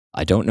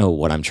I don't know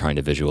what I'm trying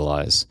to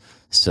visualize.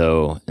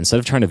 So instead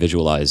of trying to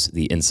visualize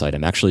the insight,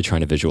 I'm actually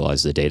trying to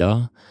visualize the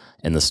data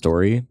and the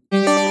story.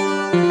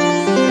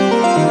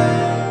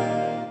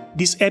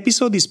 This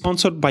episode is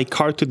sponsored by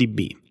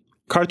Car2DB.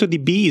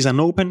 Car2DB is an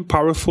open,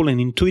 powerful,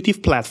 and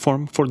intuitive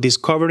platform for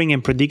discovering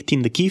and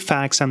predicting the key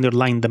facts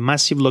underlying the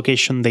massive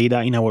location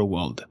data in our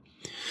world.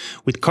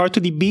 With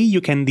Car2DB,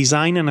 you can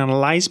design and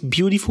analyze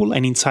beautiful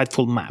and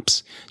insightful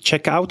maps.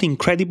 Check out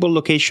incredible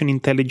location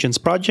intelligence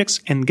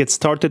projects and get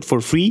started for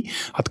free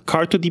at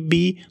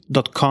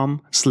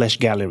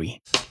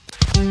car2db.com/gallery.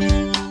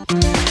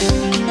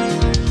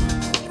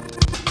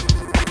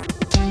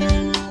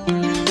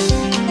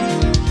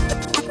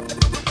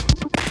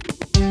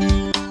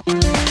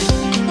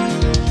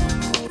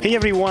 Hey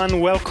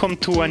everyone, welcome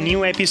to a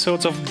new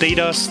episode of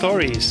Data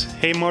Stories.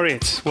 Hey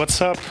Moritz,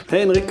 what's up?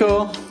 Hey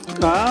Enrico,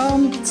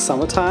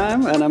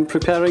 summertime and I'm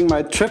preparing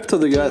my trip to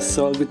the US,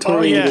 so I'll be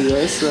touring the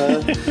US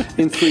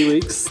in 3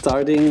 weeks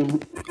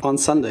starting on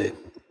Sunday.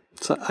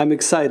 So I'm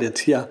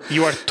excited, yeah.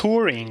 You are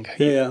touring?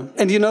 Yeah.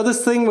 And you know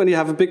this thing when you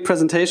have a big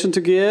presentation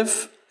to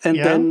give and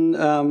then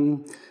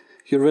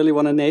you really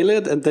want to nail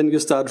it and then you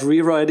start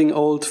rewriting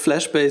old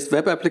Flash-based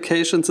web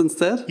applications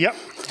instead? Yep.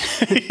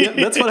 Yeah,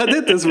 that's what I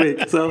did this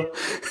week, so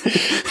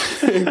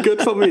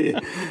good for me.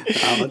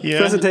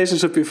 Presentation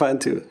should be fine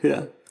too,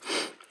 yeah.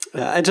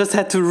 I just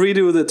had to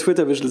redo the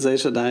Twitter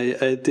visualization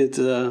I did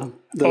the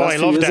last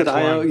few years at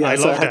I.O. Yeah,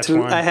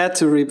 I had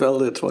to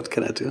rebuild it. What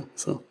can I do?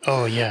 So.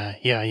 Oh, yeah.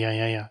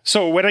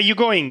 So where are you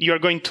going? You are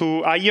going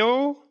to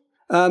I.O.?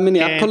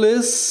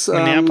 Minneapolis.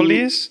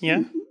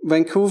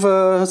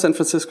 Vancouver, San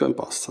Francisco, and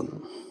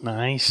Boston.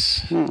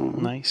 Nice.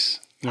 Nice.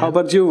 Yeah. How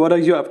about you? What are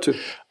you up to?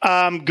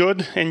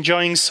 Good.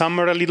 Enjoying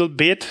summer a little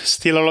bit.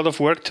 Still a lot of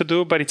work to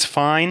do, but it's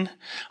fine.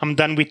 I'm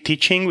done with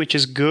teaching, which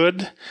is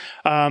good.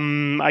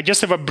 I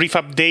just have a brief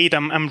update.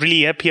 I'm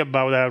really happy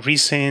about a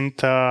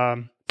recent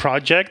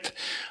project.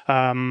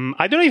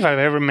 I don't know if I've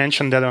ever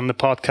mentioned that on the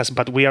podcast,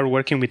 but we are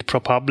working with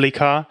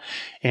ProPublica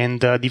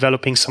and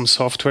developing some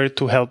software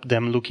to help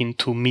them look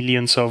into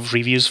millions of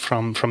reviews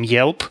from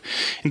Yelp.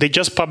 And they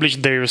just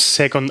published their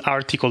second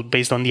article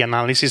based on the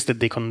analysis that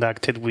they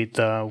conducted with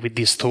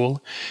this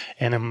tool.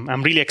 And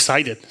I'm really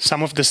excited.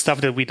 Some of the stuff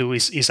that we do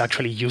is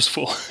actually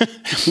useful,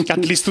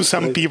 at least to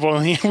some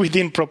people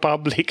within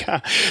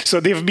ProPublica. So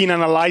they've been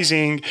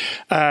analyzing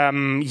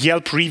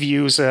Yelp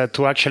reviews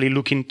to actually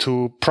look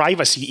into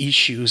privacy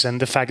issues and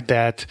the fact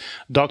that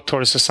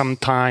doctors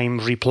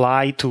sometimes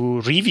reply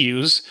to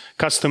reviews,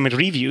 customer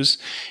reviews,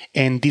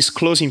 and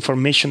disclose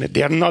information that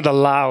they are not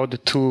allowed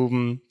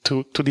to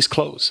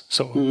disclose.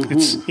 So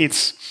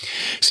it's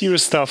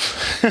serious stuff.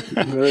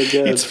 Very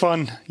good. It's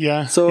fun.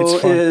 Yeah. So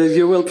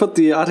you will put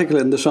the article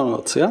in the show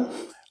notes, yeah?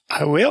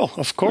 I will,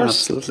 of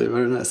course. Absolutely,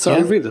 very nice. So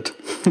I'll read it.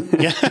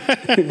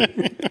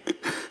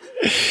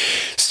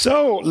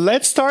 So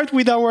let's start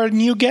with our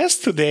new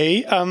guest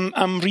today.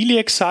 I'm really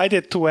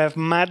excited to have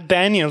Matt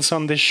Daniels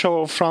on the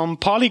show from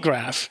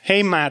Polygraph.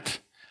 Hey, Matt,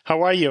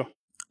 how are you?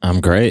 I'm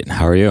great.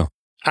 How are you?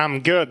 I'm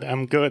good.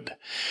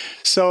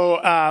 So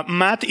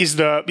Matt is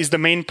the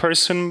main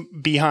person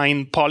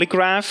behind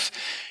Polygraph,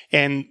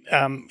 and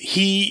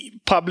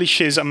he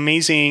publishes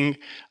amazing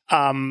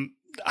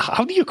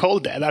how do you call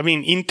that? I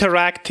mean,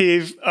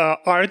 interactive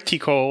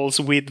articles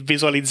with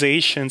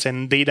visualizations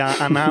and data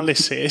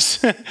analysis.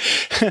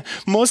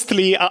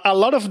 Mostly a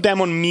lot of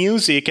them on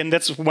music, and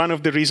that's one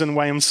of the reasons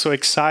why I'm so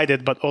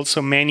excited, but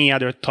also many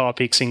other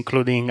topics,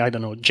 including,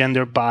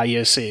 gender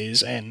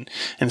biases and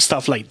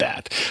stuff like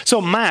that.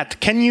 So, Matt,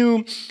 can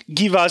you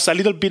give us a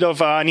little bit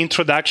of an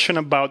introduction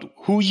about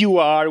who you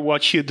are,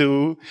 what you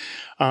do,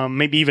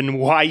 maybe even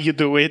why you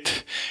do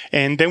it,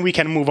 and then we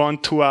can move on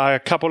to a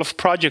couple of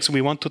projects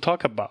we want to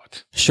talk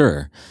about.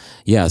 Sure.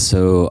 Yeah,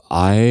 so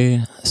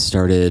I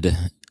started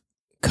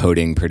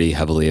coding pretty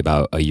heavily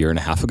about a year and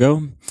a half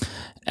ago,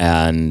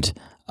 and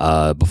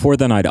before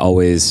then I'd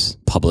always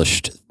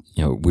published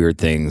weird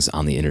things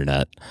on the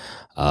internet.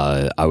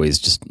 I always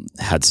just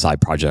had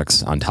side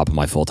projects on top of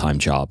my full-time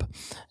job,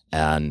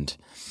 and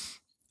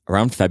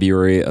around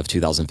February of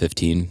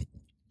 2015,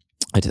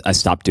 I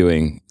stopped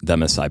doing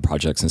them as side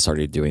projects and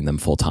started doing them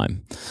full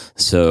time.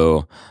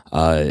 So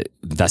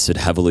invested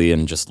heavily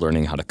in just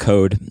learning how to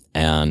code,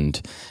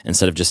 and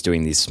instead of just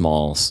doing these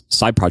small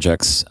side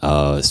projects,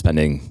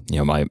 spending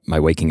my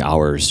waking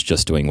hours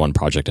just doing one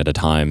project at a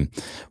time,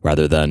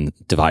 rather than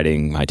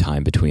dividing my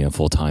time between a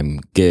full time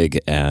gig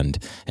and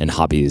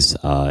hobbies,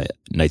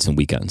 nights and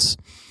weekends.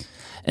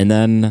 And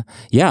then,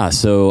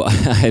 so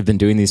I've been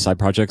doing these side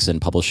projects and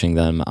publishing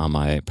them on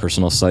my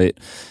personal site,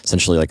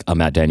 essentially like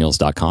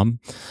mattdaniels.com.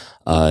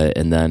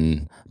 And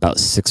then about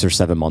 6 or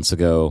 7 months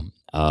ago,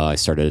 I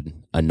started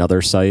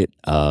another site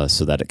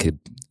so that it could,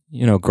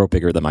 grow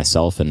bigger than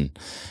myself and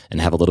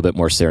have a little bit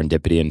more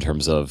serendipity in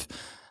terms of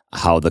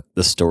how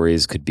the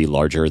stories could be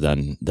larger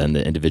than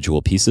the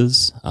individual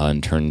pieces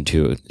and turn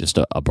into just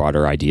a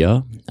broader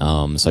idea.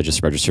 So I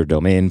just registered a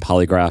domain,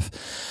 Polygraph,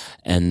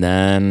 and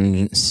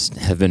then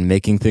have been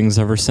making things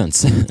ever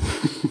since.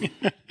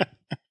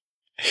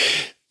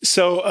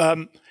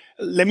 So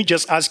let me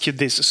just ask you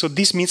this. So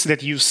this means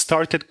that you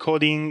started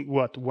coding,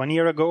 1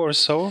 year ago or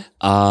so?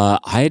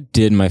 I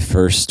did my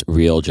first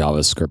real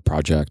JavaScript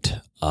project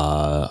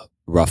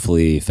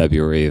roughly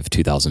February of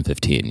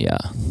 2015. Yeah.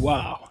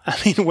 Wow. I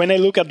mean, when I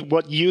look at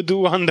what you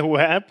do on the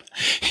web,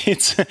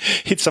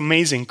 it's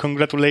amazing.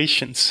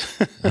 Congratulations.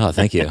 Oh,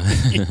 thank you.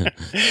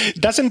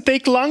 Doesn't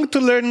take long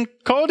to learn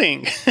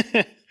coding.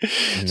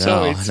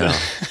 No.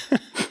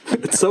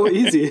 It's so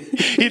easy.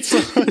 It's so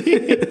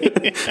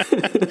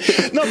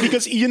no,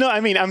 because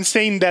I'm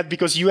saying that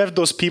because you have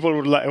those people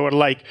who are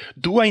like,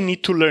 do I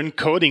need to learn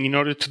coding in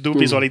order to do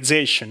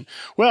visualization?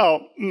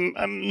 Well,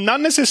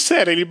 not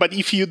necessarily, but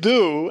if you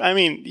do,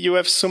 you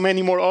have so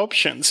many more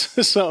options.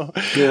 So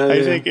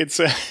I think it's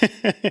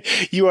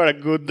you are a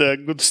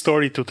good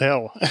story to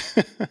tell.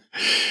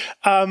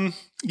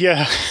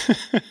 Yeah.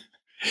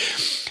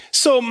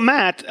 So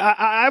Matt,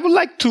 I would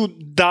like to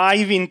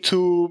dive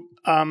into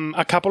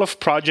a couple of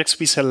projects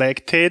we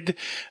selected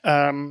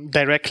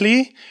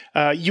directly.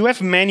 You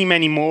have many,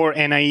 many more,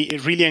 and I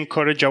really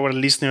encourage our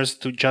listeners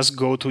to just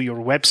go to your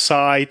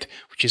website,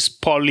 which is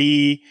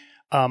poly-graph.co,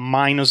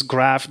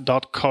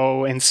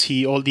 and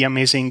see all the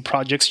amazing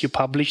projects you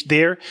publish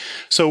there.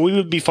 So we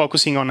will be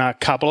focusing on a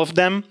couple of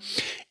them.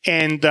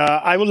 And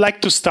I would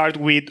like to start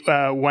with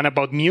one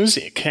about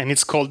music, and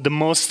it's called The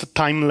Most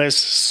Timeless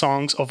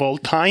Songs of All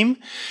Time.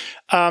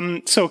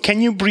 So can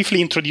you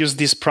briefly introduce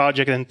this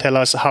project and tell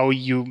us how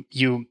you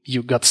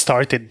got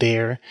started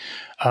there,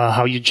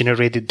 how you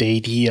generated the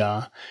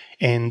idea,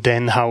 and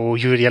then how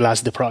you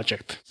realized the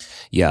project?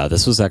 Yeah,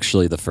 this was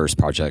actually the first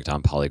project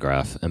on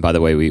Polygraph. And by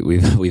the way,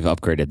 we've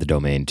upgraded the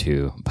domain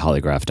to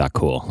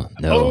polygraph.cool.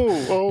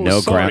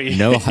 Sorry.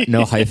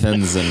 No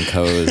hyphens and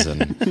co's,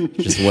 and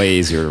just way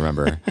easier to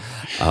remember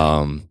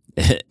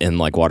in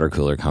like water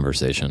cooler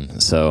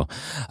conversation. So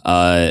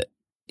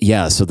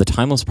so the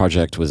Timeless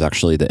project was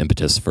actually the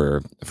impetus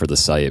for the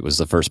site. It was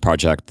the first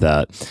project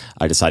that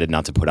I decided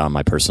not to put on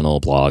my personal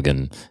blog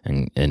and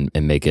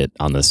make it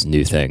on this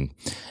new thing.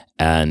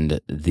 And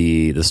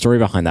the story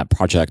behind that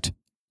project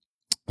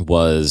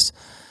was,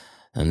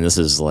 and this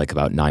is like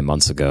about 9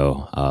 months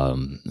ago,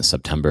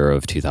 September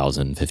of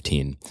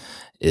 2015,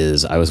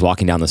 is I was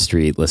walking down the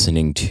street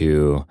listening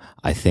to,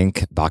 I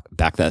think,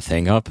 Back That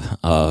Thing Up,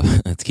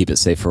 Let's Keep It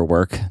Safe for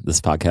Work,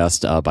 this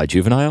podcast by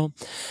Juvenile.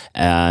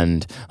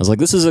 And I was like,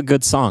 this is a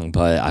good song,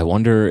 but I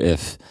wonder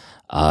if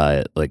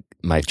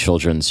my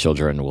children's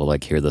children will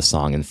hear this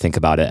song and think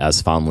about it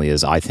as fondly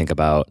as I think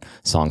about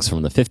songs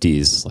from the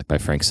 50s, like by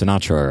Frank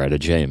Sinatra or Etta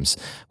James.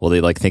 Will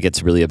they think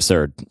it's really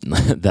absurd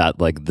that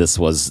this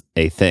was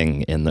a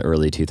thing in the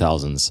early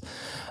 2000s?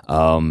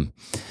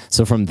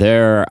 So from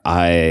there,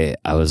 I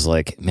was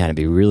like, man, it'd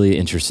be really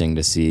interesting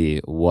to see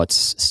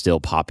what's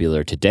still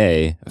popular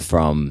today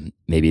from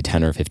maybe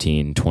 10 or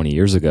 15, 20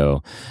 years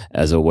ago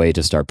as a way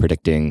to start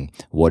predicting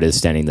what is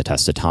standing the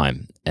test of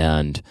time.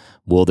 And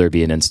will there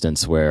be an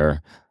instance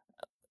where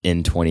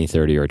in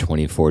 2030 or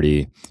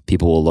 2040,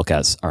 people will look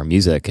at our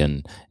music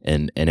and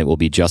it will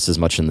be just as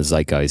much in the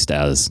zeitgeist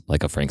as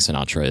like a Frank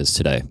Sinatra is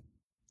today.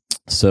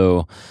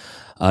 So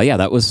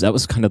that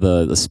was kind of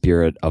the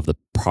spirit of the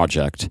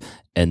project.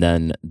 And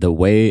then the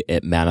way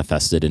it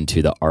manifested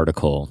into the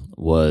article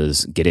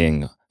was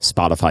getting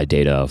Spotify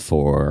data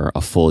for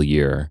a full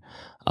year.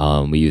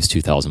 We used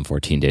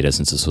 2014 data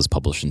since this was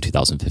published in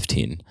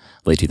 2015,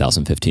 late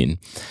 2015,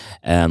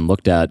 and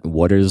looked at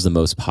what is the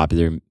most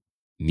popular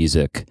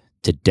music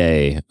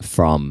today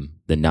from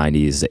the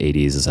 90s, the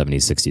 80s, the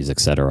 70s, 60s,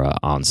 etc.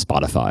 on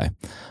Spotify,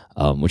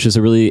 which is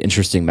a really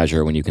interesting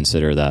measure when you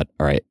consider that,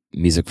 all right,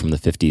 music from the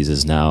 50s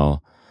is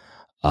now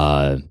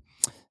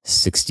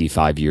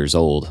 65 years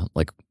old.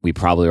 Like we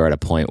probably are at a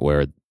point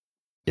where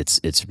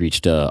it's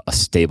reached a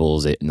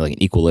stable, like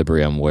an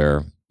equilibrium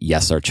where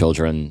yes, our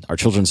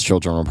children's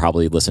children will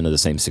probably listen to the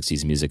same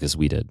 60s music as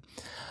we did.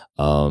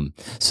 So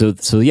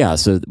we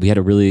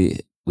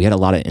had a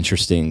lot of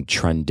interesting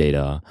trend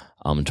data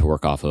to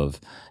work off of.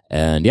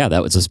 And yeah,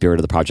 that was the spirit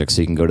of the project.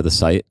 So you can go to the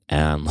site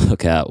and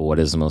look at what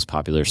is the most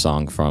popular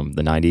song from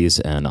the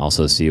 90s and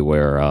also see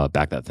where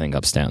Back That Thing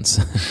Up stands.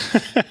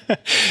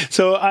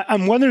 So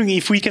I'm wondering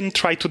if we can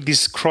try to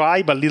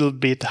describe a little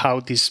bit how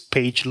this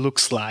page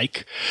looks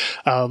like.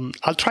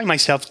 I'll try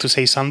myself to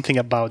say something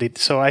about it.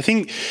 So I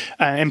think,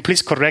 and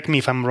please correct me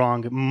if I'm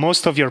wrong,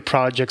 most of your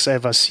projects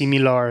have a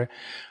similar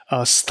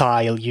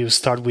style. You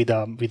start with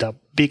a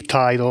big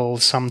title,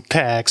 some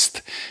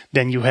text,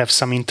 then you have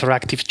some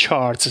interactive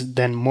charts,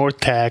 then more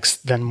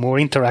text, then more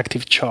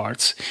interactive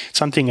charts.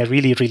 Something I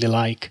really, really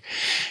like.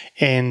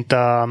 And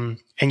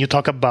you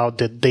talk about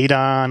the data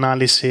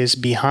analysis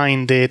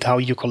behind it, how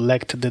you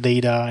collect the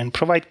data, and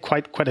provide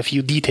quite a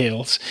few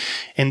details.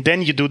 And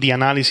then you do the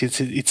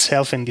analysis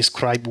itself and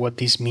describe what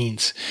this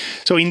means.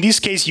 So in this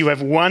case, you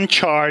have one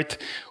chart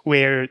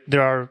where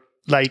there are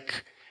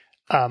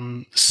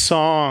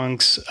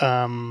songs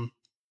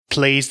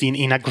placed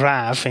in a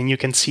graph, and you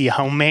can see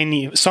how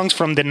many songs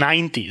from the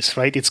 90s,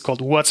 right? It's called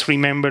What's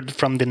Remembered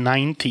from the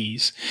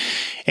 90s.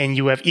 And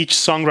you have each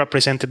song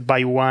represented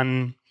by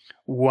one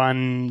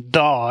one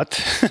dot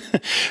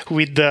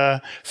with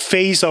the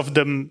face of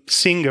the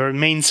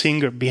main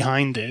singer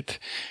behind it.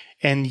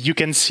 And you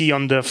can see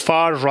on the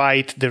far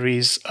right, there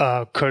is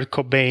Kurt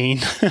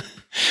Cobain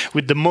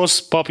with the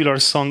most popular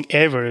song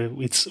ever.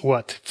 It's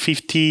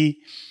 50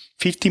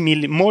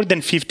 million, more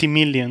than 50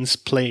 million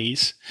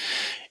plays.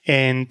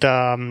 And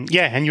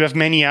and you have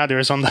many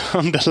others on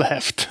the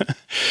left.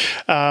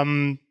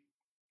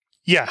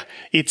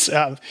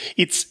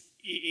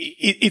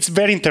 It's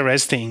very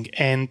interesting,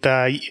 and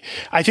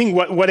I think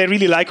what I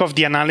really like of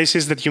the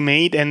analysis that you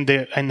made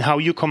and how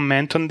you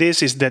comment on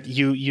this is that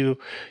you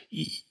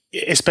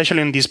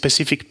especially in this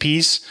specific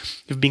piece,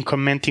 you've been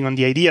commenting on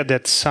the idea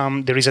that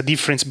there is a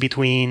difference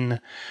between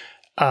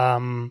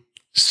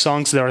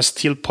songs that are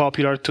still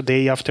popular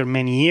today after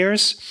many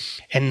years,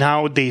 and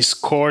now they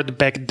scored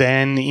back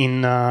then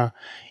in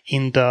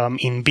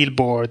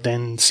Billboard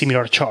and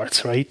similar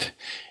charts, right?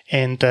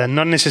 And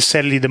not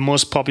necessarily the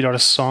most popular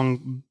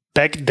song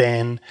back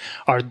then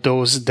are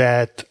those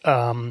that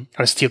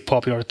are still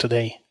popular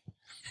today.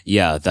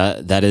 Yeah,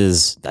 that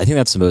is. I think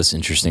that's the most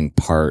interesting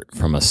part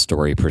from a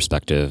story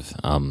perspective.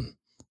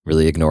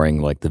 Really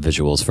ignoring like the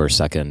visuals for a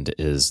second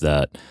is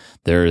that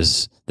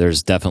there's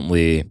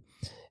definitely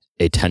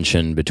a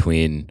tension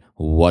between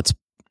what's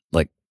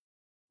like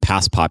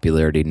past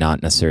popularity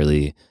not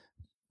necessarily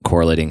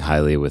correlating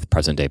highly with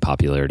present day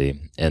popularity.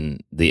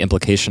 And the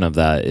implication of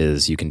that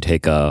is you can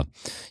take a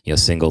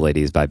Single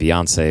Ladies by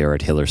Beyonce or a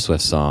Taylor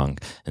Swift song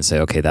and say,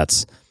 okay,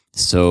 that's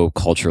so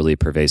culturally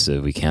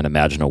pervasive. We can't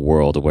imagine a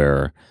world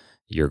where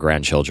your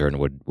grandchildren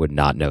would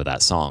not know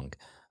that song.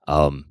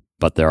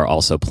 But there are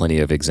also plenty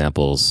of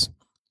examples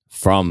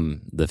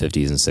from the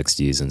 50s and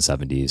 60s and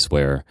 70s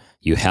where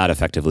you had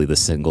effectively the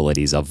single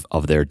ladies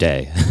of their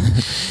day.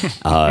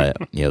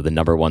 The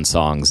number one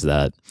songs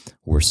that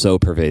were so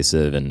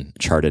pervasive and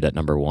charted at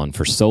number one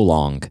for so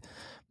long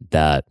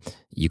that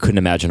you couldn't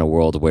imagine a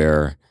world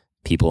where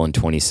people in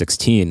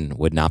 2016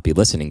 would not be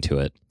listening to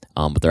it.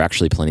 But there are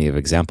actually plenty of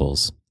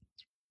examples.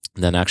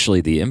 And then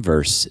actually the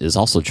inverse is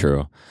also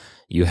true.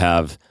 You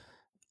have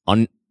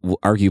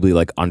arguably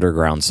like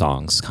underground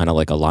songs, kind of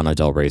like a Lana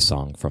Del Rey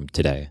song from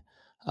today,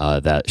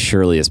 that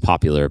surely is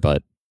popular,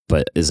 but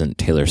isn't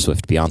Taylor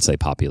Swift, Beyonce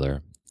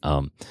popular.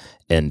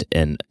 And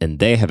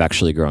they have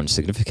actually grown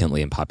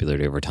significantly in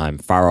popularity over time,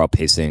 far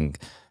outpacing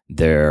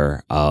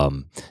their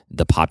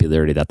the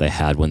popularity that they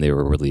had when they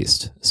were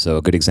released. So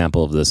a good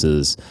example of this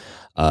is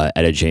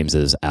Etta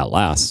James's "At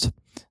Last,"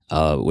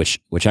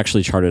 which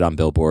actually charted on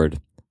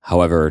Billboard.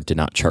 However, did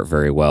not chart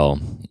very well.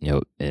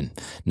 And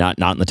not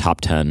in the top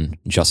 10,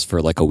 just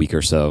for like a week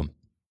or so.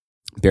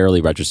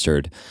 Barely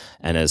registered,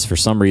 and has for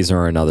some reason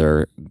or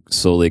another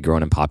slowly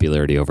grown in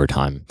popularity over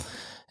time.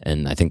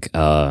 And I think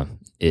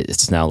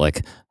it's now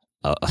like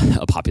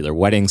a popular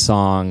wedding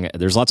song.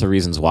 There's lots of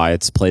reasons why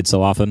it's played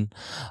so often.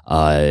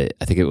 I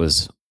think it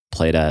was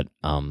played at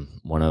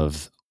one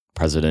of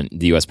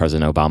the U.S.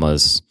 President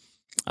Obama's.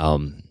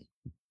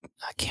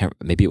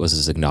 Maybe it was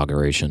his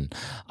inauguration.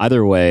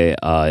 Either way,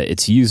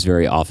 it's used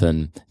very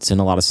often. It's in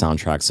a lot of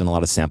soundtracks and a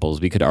lot of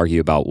samples. We could argue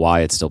about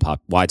why it's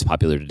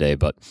popular today,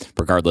 but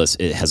regardless,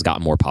 it has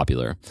gotten more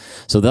popular.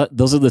 So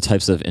those are the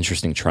types of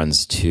interesting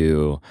trends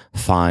to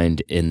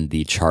find in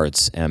the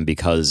charts. And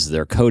because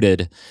they're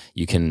coded,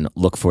 you can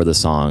look for the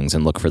songs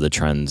and look for the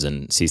trends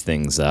and see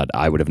things that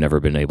I would have never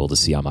been able to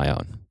see on my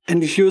own.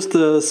 And you use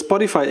the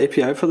Spotify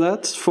API for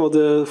that, for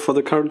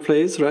the current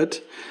plays, right?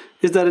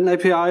 Is that an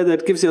API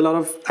that gives you a lot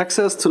of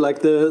access to like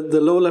the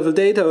low-level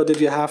data, or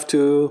did you have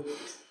to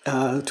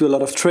do a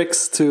lot of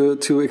tricks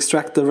to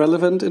extract the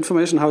relevant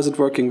information? How is it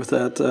working with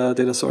that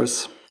data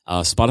source?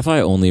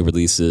 Spotify only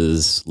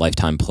releases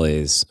lifetime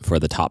plays for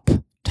the top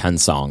 10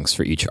 songs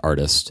for each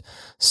artist.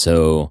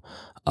 So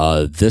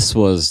this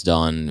was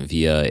done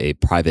via a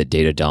private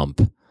data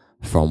dump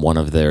from one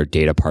of their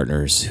data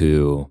partners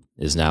who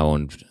is now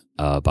owned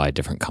by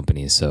different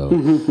companies. So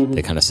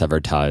they kind of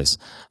severed ties.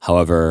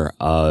 However,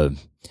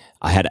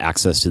 I had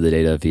access to the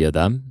data via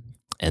them,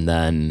 and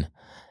then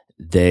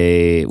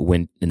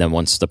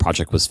once the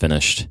project was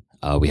finished,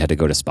 we had to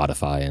go to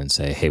Spotify and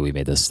say, "Hey, we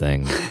made this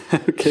thing.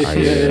 Okay. Are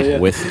you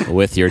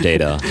with your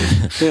data?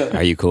 Yeah.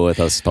 Are you cool with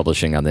us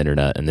publishing on the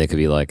internet?" And they could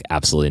be like,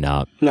 "Absolutely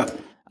not. No.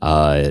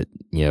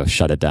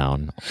 Shut it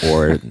down,"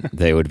 or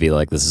they would be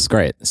like, "This is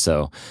great."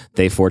 So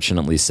they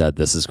fortunately said,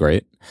 "This is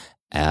great."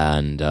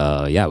 And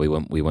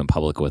we went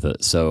public with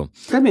it. So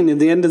I mean, in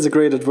the end, it's a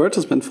great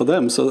advertisement for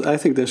them. So I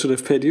think they should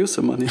have paid you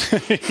some money.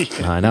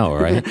 I know,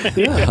 right?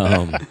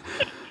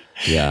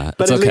 Yeah.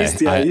 But it's at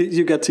okay. least,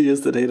 you get to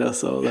use the data,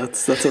 so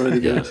that's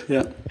already good.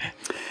 Yeah.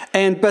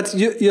 But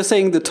you're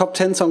saying the top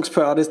 10 songs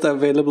per artist are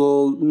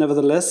available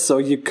nevertheless, so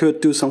you could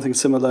do something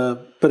similar,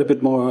 but a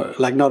bit more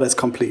like not as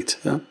complete.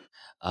 Yeah.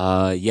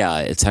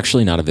 It's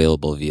actually not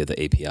available via the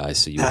API,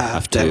 so you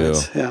have to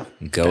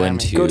go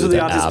to the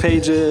artist app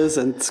pages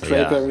and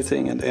scrape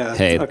everything. And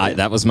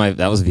that was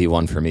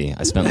V1 for me.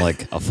 I spent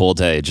like a full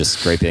day just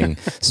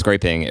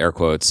scraping air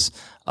quotes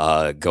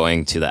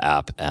going to the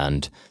app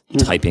and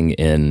typing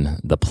in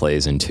the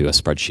plays into a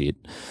spreadsheet.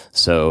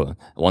 So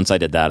once I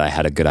did that, I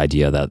had a good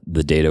idea that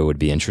the data would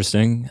be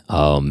interesting.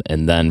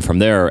 And then from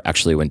there,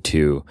 actually went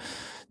to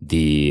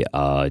the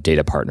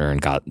data partner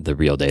and got the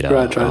real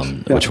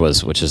data,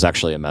 which is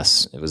actually a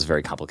mess. It was a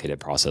very complicated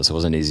process. It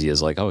wasn't easy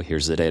as like, oh,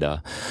 here's the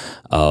data.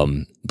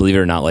 Believe it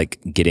or not, like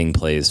getting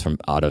plays for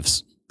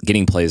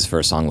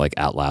a song like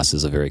At Last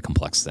is a very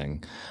complex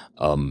thing.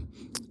 And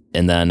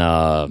then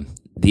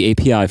the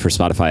API for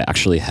Spotify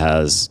actually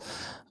has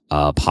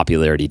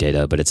popularity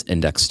data, but it's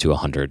indexed to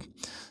 100.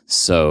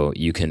 So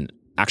you can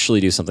actually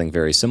do something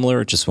very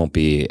similar. It just won't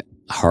be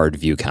hard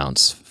view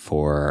counts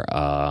for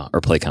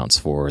or play counts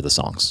for the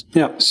songs.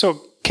 Yeah.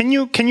 So can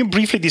you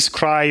briefly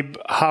describe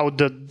how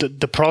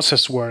the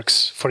process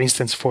works? For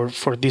instance,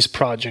 for this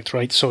project,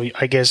 right? So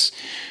I guess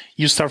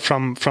you start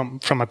from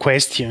a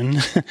question,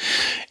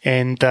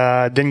 and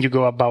then you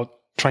go about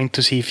trying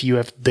to see if you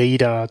have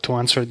data to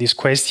answer this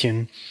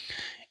question,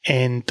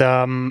 and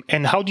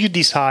how do you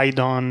decide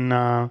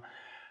on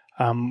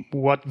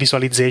what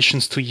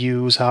visualizations to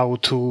use, how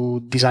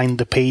to design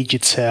the page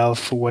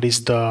itself, what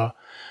is the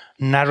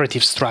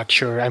narrative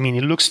structure? I mean,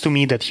 it looks to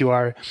me that you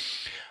are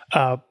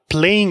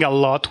playing a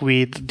lot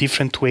with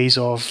different ways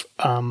of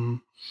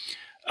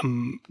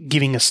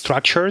giving a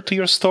structure to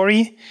your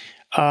story.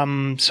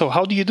 So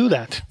how do you do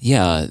that?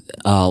 Yeah,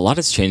 a lot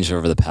has changed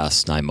over the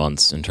past 9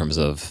 months in terms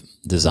of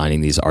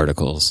designing these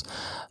articles.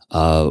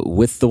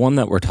 With the one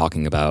that we're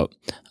talking about,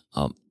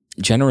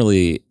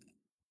 generally,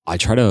 I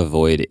try to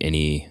avoid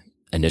any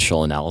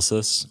initial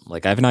analysis.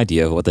 Like I have an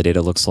idea of what the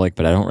data looks like,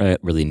 but I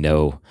don't really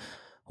know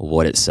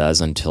what it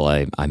says until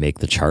I make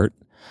the chart,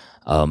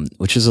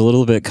 which is a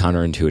little bit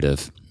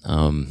counterintuitive.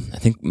 I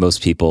think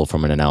most people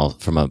from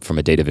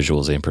a data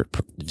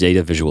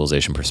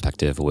visualization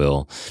perspective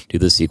will do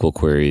the SQL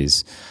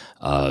queries,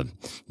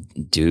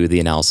 do the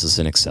analysis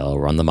in Excel,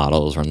 run the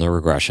models, run the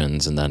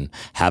regressions, and then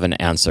have an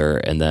answer,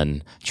 and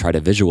then try to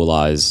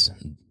visualize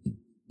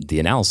the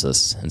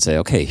analysis and say,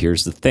 okay,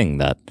 here's the thing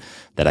that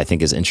I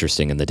think is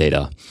interesting in the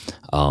data.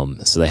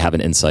 So they have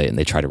an insight and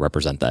they try to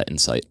represent that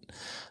insight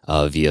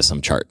via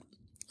some chart.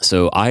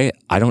 So I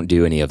don't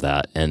do any of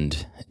that,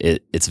 and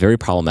it's very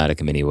problematic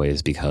in many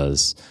ways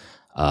because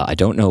I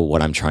don't know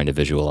what I'm trying to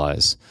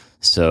visualize.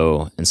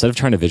 So instead of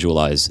trying to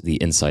visualize the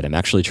insight, I'm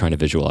actually trying to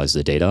visualize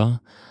the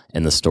data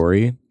and the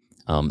story.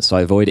 So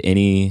I avoid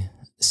any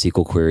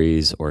SQL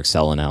queries or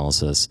Excel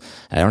analysis.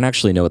 I don't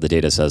actually know what the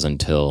data says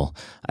until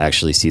I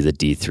actually see the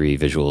D3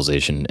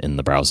 visualization in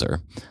the browser.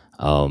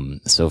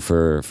 So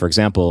for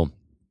example,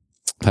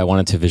 if I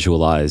wanted to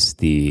visualize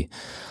the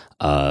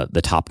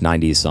top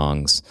 90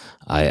 songs,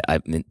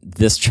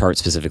 this chart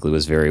specifically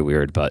was very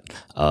weird, but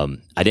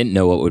I didn't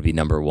know what would be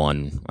number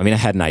one. I mean, I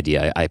had an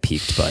idea. I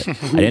peeked, but I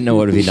didn't know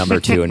what would be number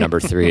 2 and number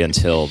 3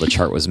 until the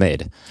chart was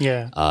made.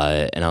 Yeah.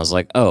 And I was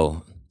like,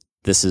 oh,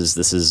 this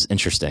is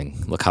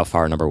interesting. Look how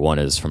far number 1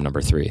 is from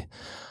number 3.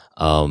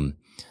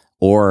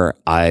 Or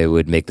I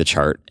would make the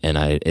chart and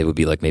it would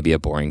be like maybe a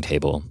boring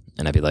table,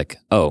 and I'd be like,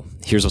 oh,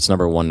 here's what's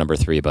number 1, number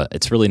 3, but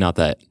it's really not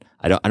that.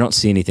 I don't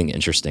see anything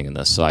interesting in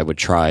this. So I would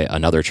try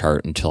another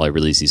chart until I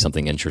really see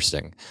something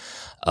interesting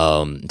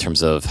in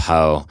terms of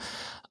how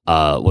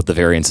what the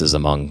variance is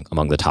among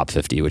the top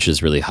 50, which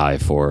is really high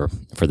for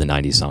the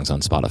 90 songs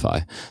on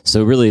Spotify.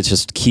 So really, it's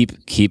just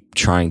keep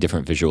trying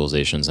different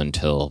visualizations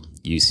until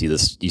you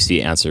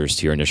see answers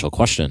to your initial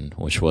question,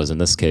 which was in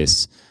this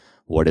case,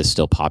 what is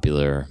still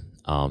popular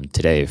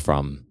today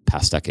from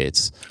past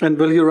decades. And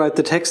will you write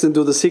the text and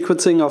do the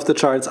sequencing of the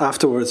charts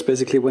afterwards,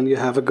 basically when you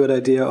have a good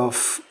idea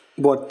of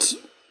what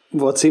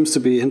seems to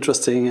be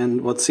interesting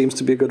and what seems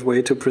to be a good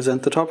way to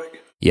present the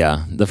topic?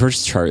 Yeah, the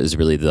first chart is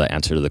really the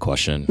answer to the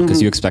question,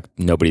 because you expect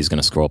nobody's going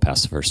to scroll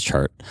past the first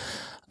chart,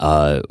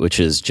 which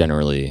is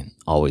generally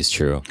always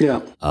true.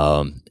 Yeah.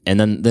 And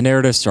then the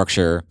narrative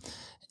structure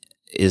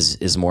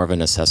is more of a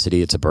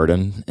necessity. It's a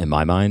burden in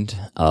my mind.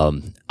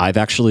 I've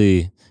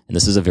actually, and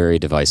this is a very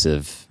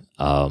divisive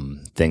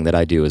thing that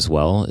I do as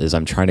well, is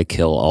I'm trying to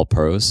kill all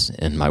prose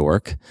in my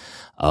work.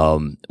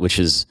 Which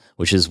is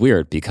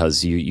weird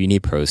because you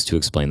need prose to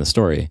explain the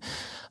story.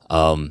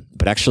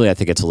 But actually, I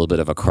think it's a little bit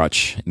of a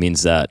crutch. It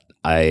means that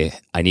I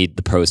need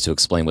the prose to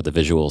explain what the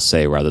visuals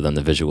say rather than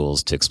the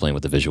visuals to explain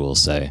what the visuals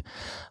say.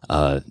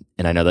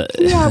 And I know that...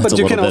 Yeah, but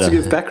you can also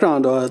give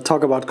background or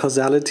talk about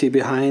causality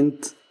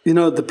behind,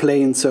 the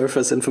plain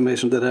surface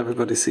information that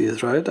everybody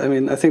sees, right? I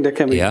mean, I think that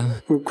can be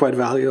quite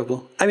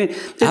valuable. I mean,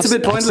 it's a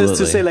bit pointless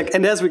to say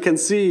and as we can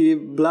see,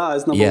 blah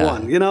is number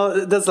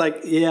 1. That's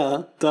like,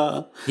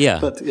 duh. Yeah.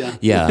 But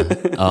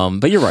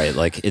but you're right.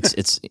 Like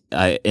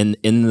in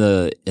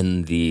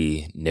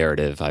the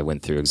narrative, I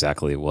went through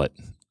exactly what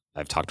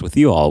I've talked with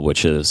you all,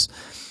 which is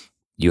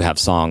you have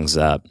songs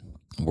that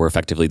were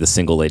effectively the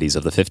single ladies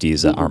of the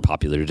 50s that aren't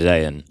popular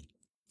today, and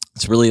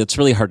it's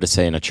really hard to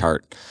say in a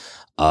chart.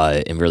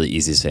 And really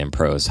easy to say in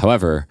prose.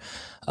 However,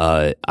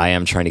 I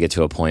am trying to get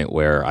to a point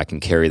where I can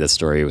carry the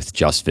story with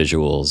just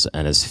visuals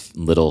and as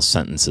little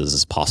sentences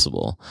as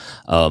possible.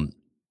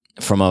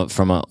 from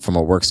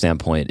a work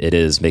standpoint, it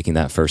is making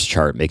that first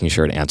chart, making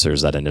sure it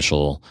answers that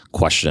initial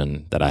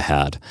question that I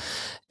had,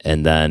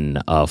 and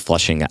then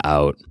fleshing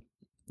out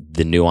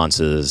the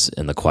nuances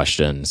in the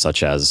question,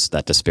 such as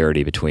that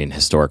disparity between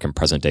historic and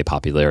present day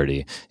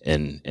popularity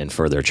in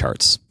further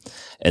charts.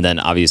 And then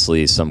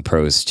obviously some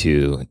prose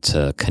to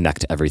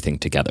connect everything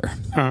together.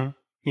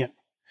 Yeah.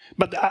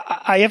 But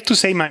I have to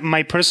say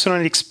my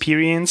personal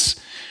experience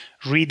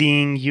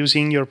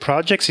using your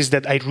projects is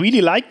that I really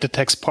like the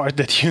text part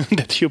that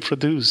you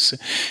produce,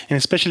 and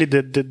especially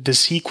the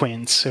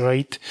sequence,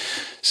 right?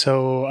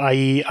 So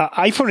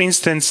I for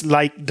instance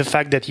like the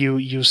fact that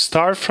you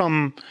start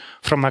from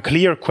a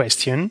clear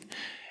question,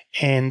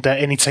 and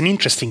it's an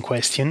interesting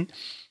question.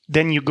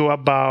 Then you go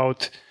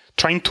about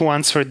trying to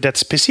answer that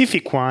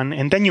specific one,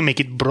 and then you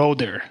make it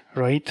broader,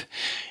 right?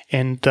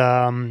 And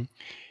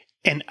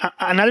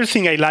another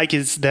thing I like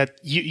is that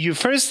you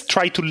first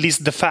try to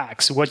list the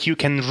facts, what you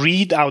can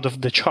read out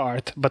of the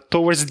chart, but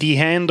towards the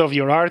end of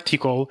your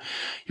article,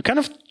 you kind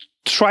of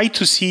try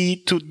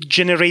to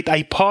generate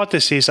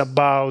hypotheses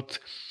about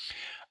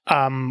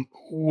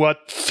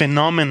what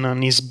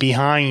phenomenon is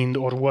behind,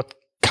 or what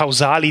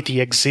causality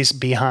exists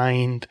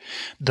behind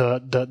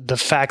the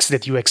facts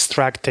that you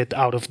extracted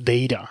out of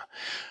data.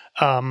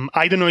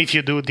 I don't know if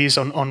you do this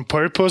on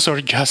purpose or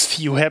just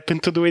you happen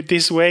to do it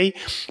this way,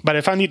 but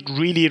I found it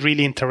really,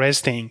 really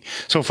interesting.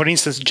 So for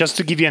instance, just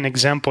to give you an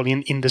example,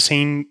 in the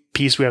same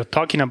piece we are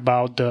talking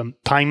about the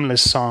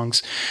timeless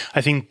songs,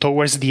 I think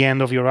towards the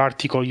end of your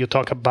article, you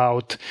talk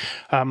about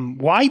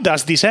why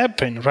does this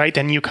happen, right?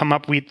 And you come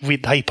up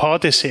with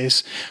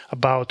hypotheses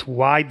about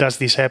why does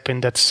this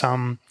happen, that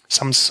some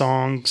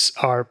songs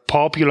are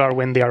popular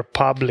when they are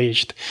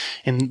published,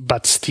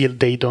 but still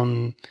they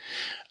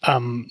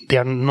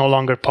are no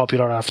longer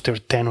popular after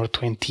 10 or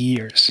 20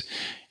 years.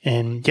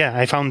 And yeah,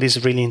 I found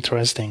this really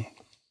interesting.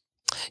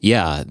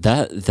 Yeah,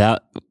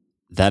 that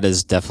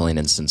is definitely an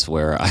instance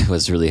where I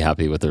was really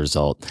happy with the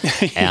result.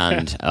 Yeah.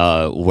 And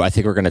I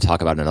think we're going to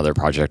talk about another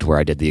project where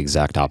I did the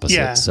exact opposite.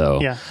 Yeah,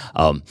 so yeah.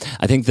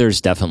 I think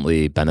there's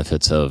definitely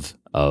benefits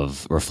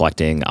of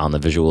reflecting on the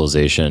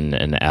visualization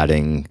and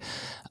adding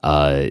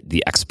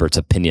the expert's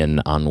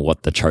opinion on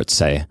what the charts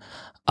say.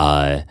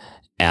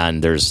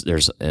 And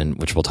there's and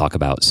which we'll talk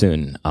about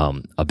soon,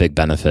 a big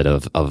benefit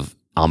of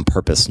on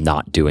purpose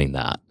not doing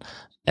that,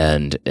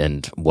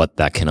 and what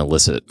that can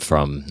elicit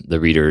from the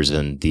readers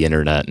and the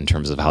internet in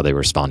terms of how they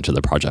respond to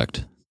the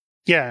project.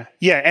 Yeah.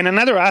 And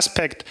another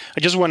aspect, I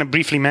just want to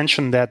briefly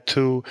mention that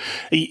too.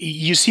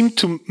 You seem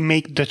to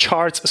make the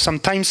charts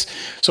sometimes.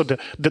 So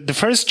the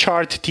first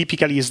chart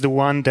typically is the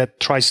one that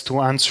tries to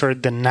answer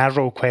the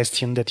narrow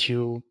question that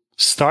you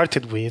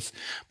started with,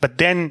 but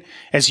then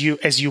as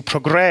you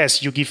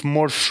progress, you give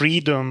more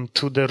freedom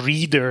to the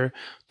reader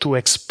to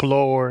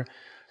explore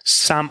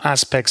some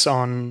aspects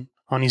on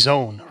his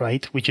own,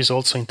 right? Which is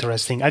also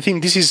interesting. I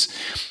think this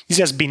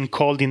has been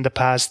called in the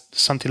past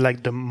something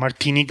like the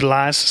martini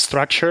glass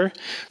structure.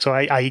 So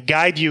I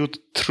guide you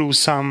through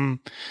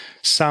some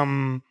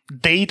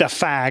data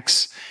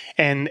facts,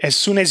 and as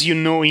soon as you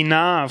know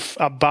enough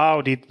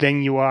about it,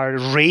 then you are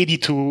ready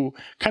to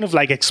kind of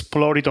like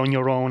explore it on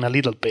your own a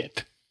little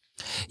bit.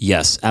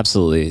 Yes,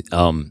 absolutely.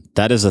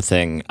 That is a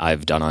thing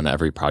I've done on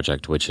every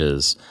project, which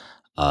is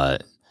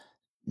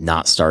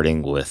not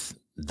starting with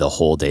the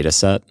whole data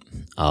set.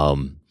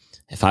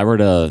 If I were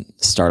to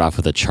start off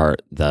with a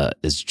chart that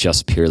is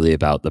just purely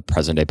about the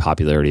present day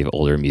popularity of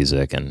older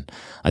music, and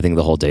I think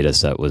the whole data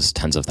set was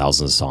tens of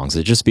thousands of songs,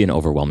 it'd just be an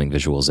overwhelming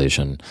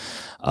visualization.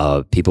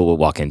 People would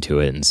walk into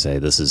it and say,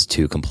 this is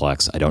too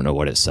complex. I don't know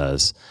what it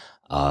says.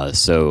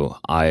 So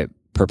I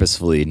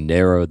purposefully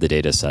narrowed the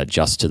data set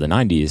just to the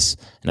 90s,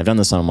 and I've done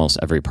this on almost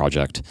every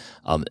project,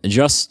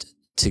 just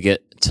to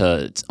get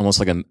to it's almost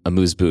like a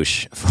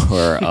amuse-bouche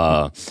for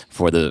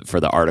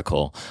the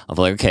article of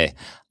like, okay,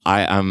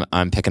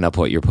 I'm picking up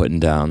what you're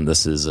putting down.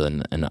 This is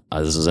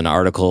an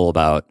article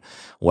about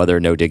whether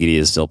No Diggity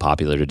is still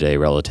popular today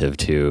relative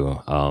to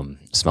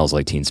Smells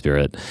Like Teen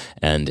Spirit,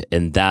 and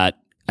that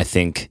I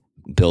think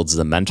builds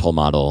the mental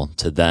model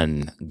to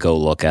then go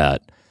look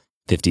at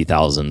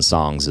 50,000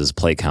 songs as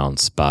play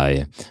counts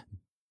by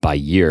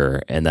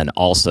year, and then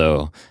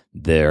also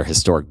their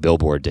historic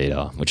Billboard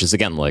data, which is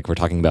again, like we're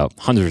talking about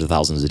hundreds of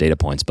thousands of data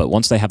points. But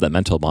once they have that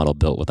mental model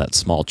built with that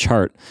small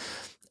chart,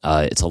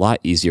 it's a lot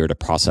easier to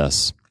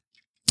process.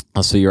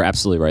 So you're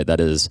absolutely right.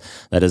 That is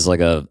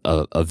like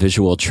a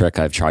visual trick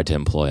I've tried to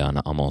employ on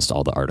almost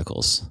all the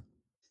articles.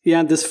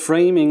 Yeah, and this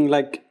framing,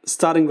 like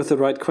starting with the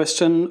right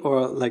question,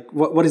 or like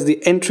what is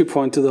the entry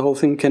point to the whole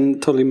thing, can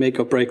totally make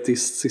or break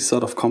these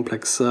sort of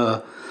complex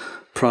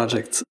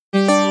projects.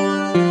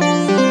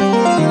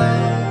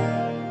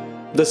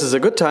 This is a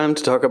good time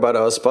to talk about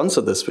our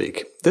sponsor this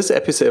week. This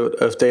episode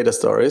of Data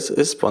Stories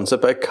is sponsored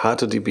by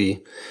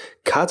Car2DB.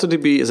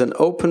 Car2DB is an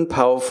open,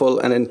 powerful,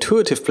 and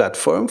intuitive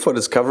platform for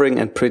discovering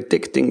and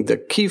predicting the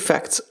key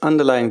facts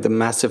underlying the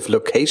massive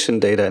location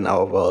data in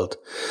our world.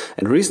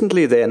 And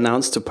recently they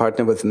announced to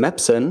partner with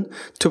Mapzen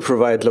to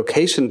provide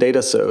location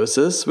data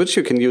services, which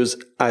you can use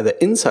either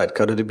inside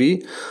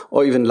Car2DB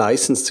or even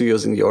license to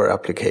use in your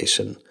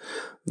application.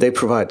 They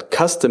provide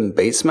custom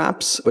base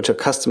maps, which are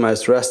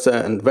customized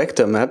raster and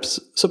vector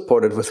maps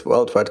supported with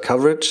worldwide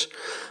coverage.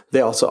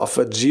 They also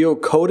offer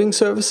geocoding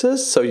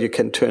services, so you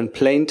can turn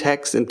plain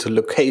text into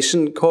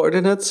location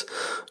coordinates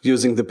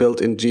using the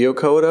built-in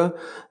geocoder,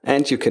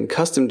 and you can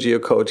custom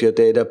geocode your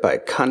data by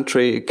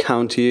country,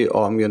 county,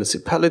 or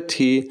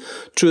municipality,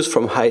 choose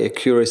from high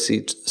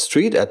accuracy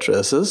street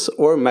addresses,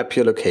 or map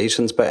your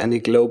locations by any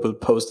global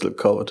postal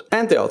code.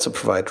 And they also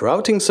provide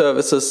routing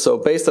services, so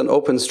based on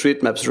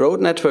OpenStreetMap's road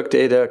network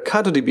data,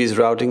 Car2DB's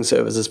routing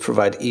services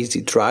provide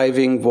easy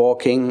driving,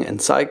 walking,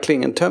 and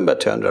cycling and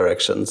turn-by-turn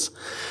directions.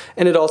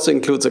 And it also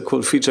includes a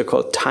cool feature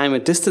called time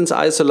and distance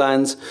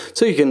isolines,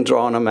 so you can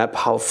draw on a map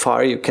how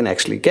far you can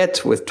actually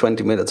get with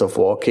 20 minutes of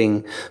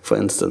walking, for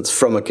instance,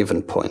 from a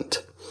given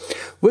point.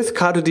 With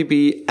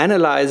Car2DB,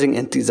 analyzing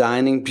and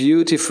designing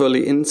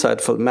beautifully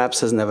insightful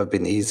maps has never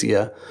been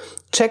easier.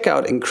 Check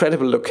out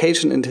incredible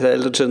location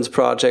intelligence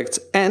projects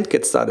and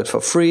get started for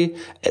free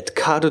at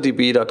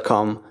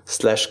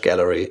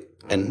car2db.com/gallery.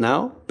 And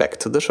now, back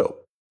to the show.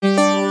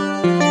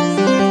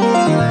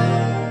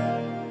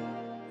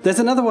 There's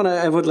another one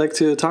I would like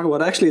to talk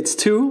about. Actually, it's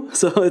two.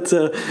 So it's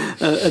a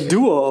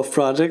duo of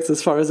projects,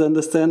 as far as I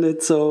understand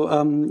it. So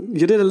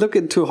you did a look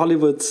into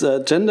Hollywood's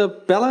gender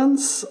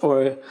balance,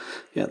 or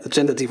the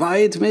gender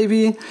divide,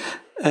 maybe.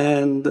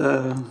 And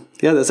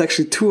there's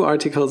actually two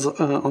articles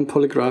on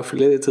Polygraph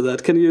related to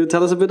that. Can you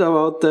tell us a bit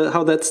about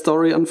how that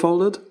story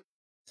unfolded?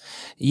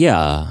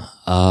 Yeah.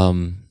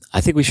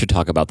 I think we should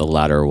talk about the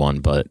latter one,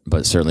 but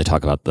certainly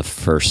talk about the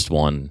first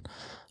one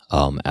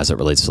as it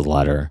relates to the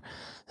latter.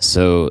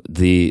 So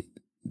the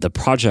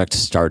project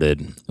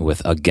started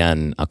with,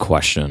 again, a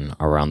question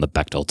around the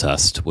Bechdel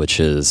test, which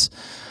is,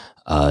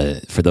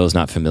 for those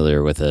not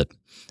familiar with it,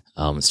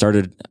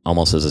 started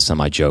almost as a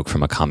semi-joke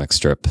from a comic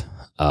strip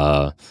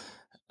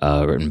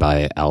written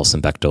by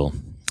Alison Bechdel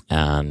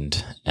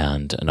and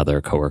another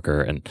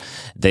coworker, and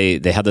they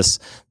had this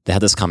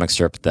comic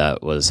strip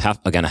that was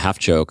a half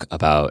joke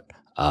about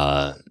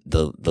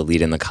the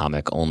lead in the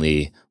comic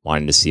only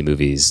wanting to see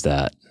movies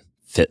that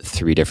fit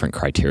three different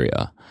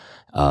criteria.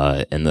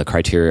 And the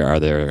criteria are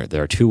there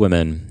are two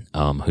women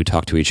who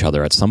talk to each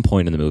other at some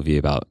point in the movie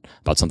about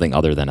something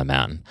other than a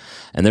man.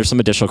 And there's some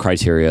additional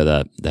criteria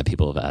that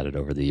people have added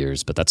over the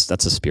years, but that's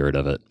the spirit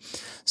of it.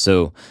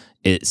 So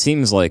it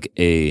seems like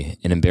an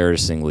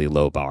embarrassingly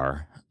low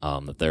bar.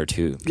 That there are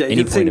two. Yeah,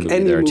 you think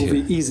any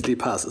movie easily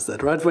passes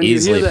that, right? When you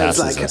hear that, it's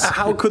like,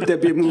 how could there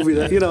be a movie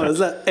that, it's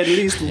like at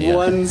least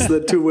once the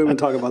two women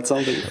talk about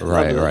something.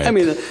 Right. I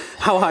mean,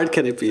 how hard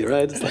can it be,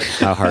 right? It's like,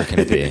 how hard can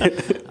it be?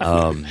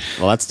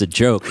 Well, that's the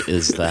joke,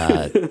 is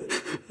that,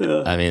 and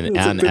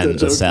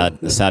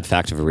the sad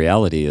fact of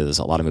reality is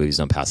a lot of movies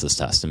don't pass this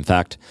test. In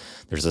fact,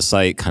 there's a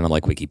site kind of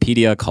like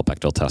Wikipedia called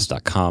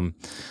BechdelTest.com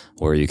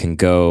where you can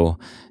go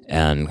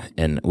and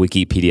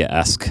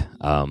Wikipedia-esque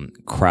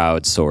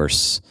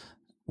crowdsource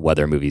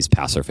whether movies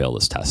pass or fail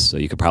this test. So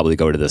you could probably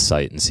go to this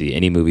site and see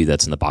any movie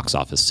that's in the box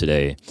office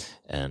today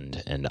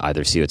and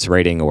either see its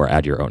rating or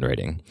add your own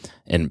rating.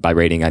 And by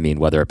rating, I mean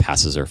whether it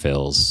passes or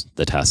fails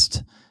the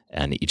test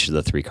and each of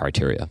the three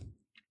criteria.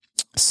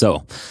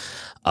 So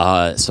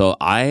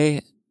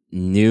I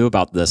knew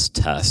about this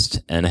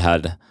test and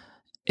had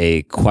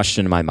a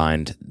question in my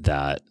mind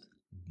that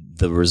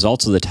the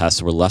results of the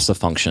test were less a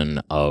function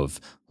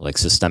of like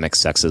systemic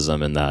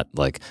sexism in that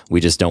like we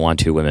just don't want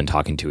two women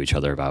talking to each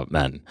other about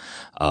men,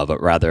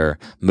 but rather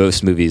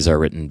most movies are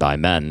written by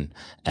men,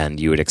 and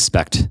you would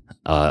expect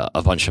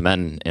a bunch of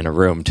men in a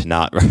room to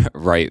not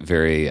write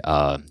very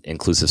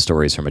inclusive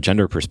stories from a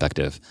gender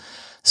perspective.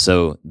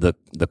 So the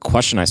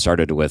question I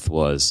started with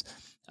was,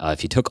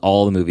 if you took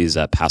all the movies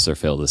that pass or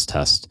fail this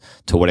test,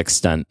 to what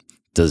extent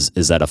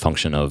is that a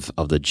function of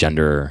the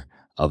gender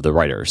of the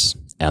writers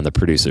and the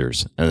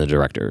producers and the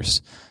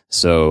directors?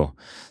 So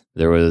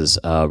there was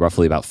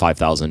roughly about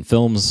 5,000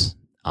 films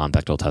on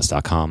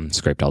BechdelTest.com,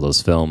 scraped all those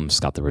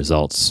films, got the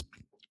results.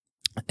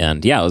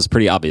 And yeah, it was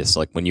pretty obvious.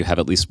 Like when you have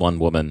at least one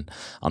woman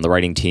on the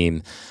writing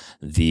team,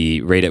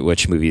 the rate at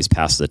which movies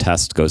pass the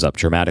test goes up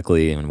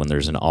dramatically. And when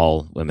there's an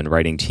all-women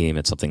writing team,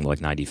 it's something like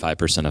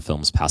 95% of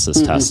films pass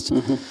this test.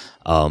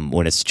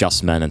 When it's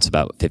just men, it's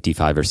about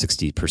 55 or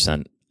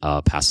 60%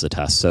 pass the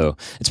test. So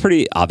it's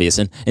pretty obvious.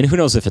 And who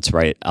knows if it's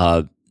right.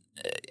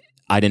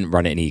 I didn't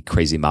run any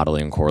crazy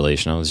modeling and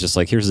correlation. I was just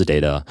like, here's the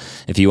data.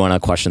 If you want to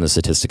question the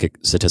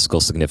statistical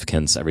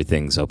significance,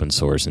 everything's open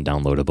source and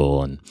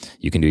downloadable, and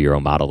you can do your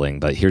own modeling.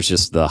 But here's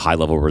just the high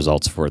level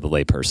results for the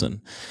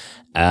layperson.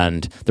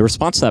 And the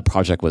response to that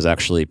project was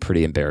actually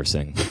pretty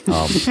embarrassing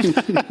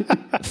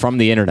from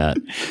the internet.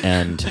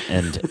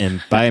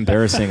 And by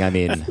embarrassing, I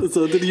mean...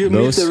 So did you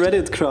meet the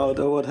Reddit crowd,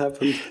 or what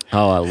happened?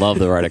 Oh, I love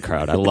the Reddit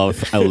crowd. I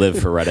live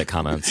for Reddit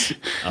comments.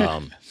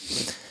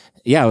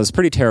 Yeah, it was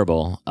pretty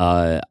terrible.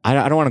 I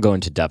don't want to go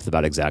into depth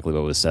about exactly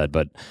what was said,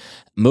 but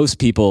most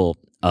people...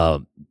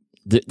 the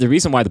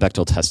reason why the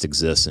Bechdel test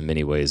exists in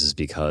many ways is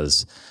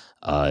because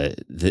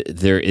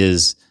there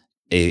is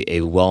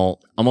a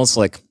almost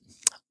like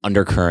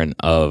undercurrent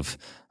of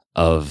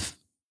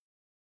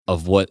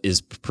what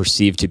is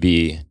perceived to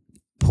be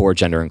poor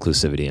gender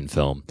inclusivity in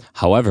film.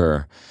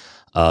 However,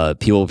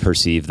 people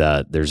perceive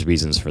that there's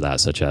reasons for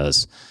that, such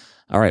as,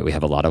 all right, we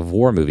have a lot of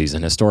war movies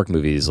and historic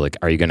movies. Like,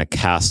 are you going to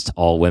cast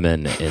all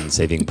women in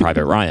Saving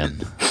Private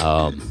Ryan?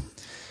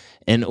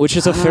 And which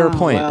is a fair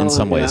point in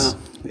some ways.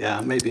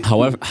 Yeah, maybe.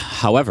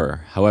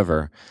 However,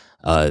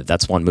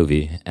 that's one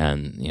movie,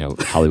 and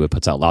Hollywood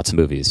puts out lots of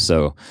movies.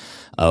 So,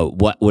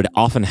 what would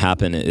often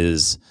happen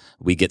is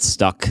we get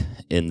stuck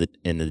in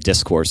the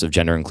discourse of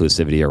gender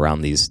inclusivity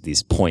around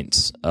these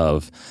points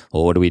of,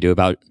 well, what do we do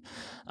about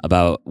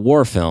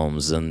war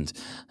films? And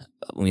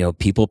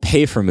people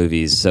pay for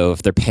movies, so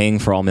if they're paying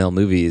for all male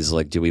movies,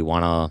 like, do we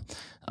want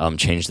to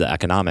change the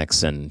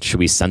economics, and should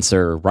we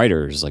censor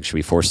writers? Like, should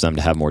we force them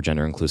to have more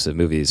gender inclusive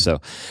movies?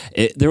 So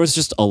there was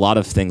just a lot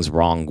of things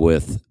wrong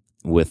with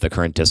the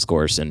current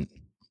discourse, and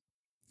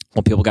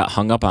what people got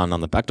hung up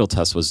on the Bechdel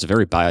test was a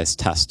very biased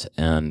test.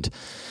 And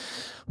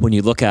when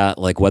you look at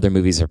like whether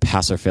movies are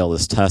pass or fail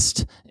this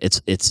test,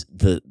 it's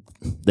the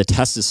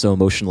test is so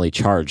emotionally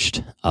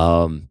charged.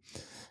 And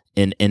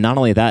not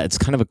only that, it's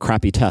kind of a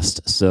crappy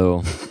test.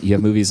 So you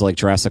have movies like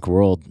Jurassic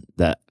World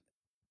that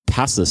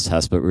pass this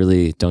test, but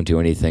really don't do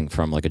anything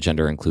from like a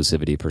gender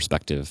inclusivity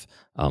perspective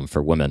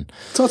for women.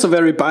 It's also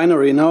very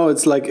binary. No,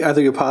 it's like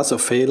either you pass or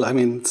fail. I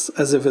mean, it's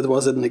as if it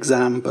was an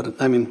exam, but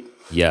I mean,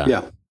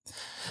 yeah.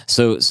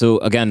 So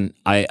again,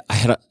 I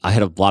had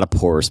a lot of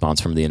poor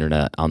response from the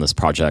internet on this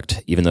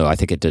project, even though I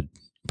think it did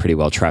pretty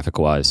well traffic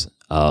wise.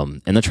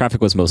 And the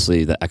traffic was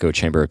mostly the echo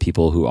chamber of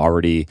people who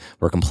already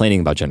were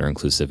complaining about gender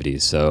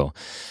inclusivity. So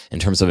in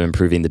terms of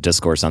improving the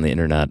discourse on the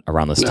internet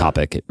around this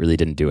topic, it really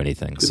didn't do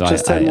anything. So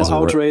just had more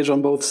outrage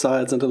on both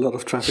sides and a lot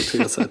of traffic to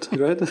your site,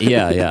 right?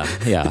 Yeah.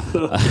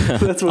 So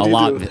that's what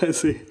you do, I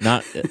see.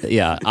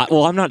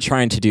 I'm not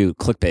trying to do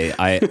clickbait.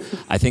 I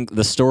think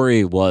the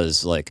story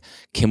was like,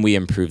 can we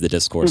improve the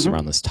discourse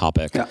around this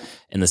topic? Yeah.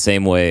 In the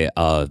same way,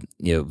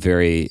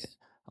 very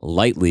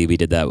lightly, we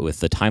did that with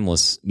the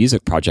Timeless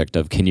Music Project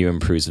of, can you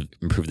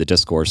improve the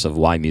discourse of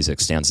why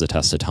music stands the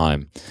test of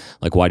time?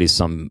 Like, why do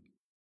some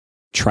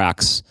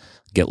tracks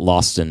get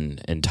lost in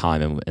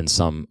time and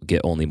some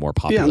get only more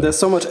popular? Yeah, and there's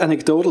so much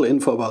anecdotal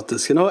info about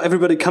this.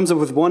 Everybody comes up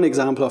with one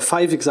example or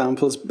 5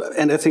 examples,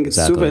 and I think it's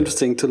super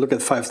interesting to look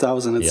at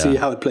 5,000 and see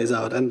how it plays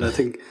out. And I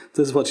think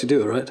this is what you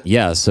do, right?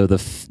 Yeah. So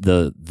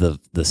the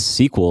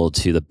sequel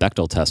to the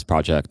Bechdel test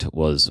project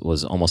was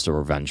almost a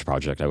revenge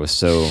project. I was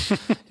so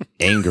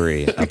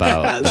angry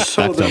about the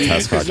Bechdel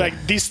test project. It's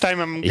like, this time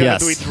I'm gonna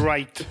do it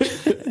right.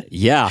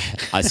 Yeah,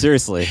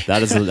 seriously,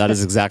 that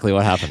is exactly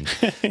what happened.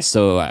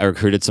 So I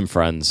recruited some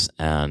friends,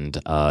 and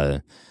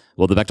the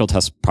Bechdel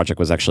test project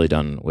was actually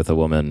done with a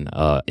woman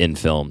in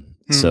film.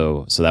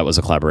 So that was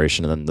a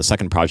collaboration. And then the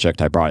second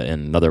project, I brought in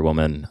another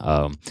woman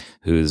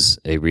who's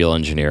a real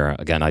engineer.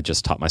 Again, I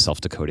just taught myself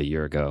to code a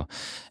year ago.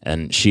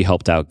 And she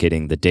helped out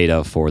getting the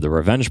data for the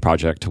Revenge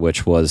project,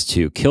 which was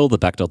to kill the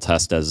Bechdel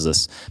test as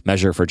this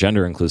measure for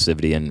gender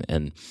inclusivity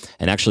and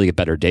actually get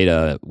better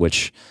data,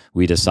 which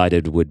we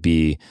decided would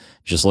be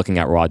just looking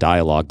at raw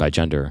dialogue by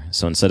gender.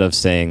 So instead of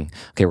saying,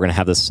 okay, we're going to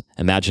have this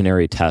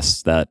imaginary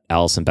test that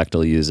Alison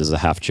Bechdel used as a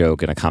half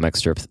joke in a comic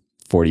strip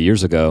 40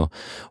 years ago,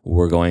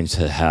 we're going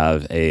to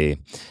have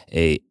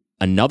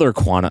another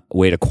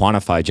way to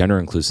quantify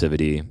gender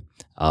inclusivity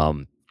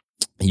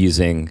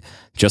using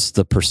just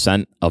the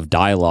percent of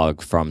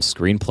dialogue from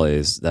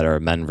screenplays that are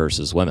men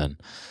versus women.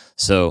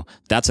 So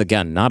that's,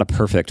 again, not a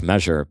perfect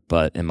measure,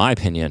 but in my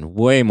opinion,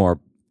 way more,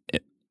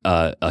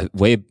 an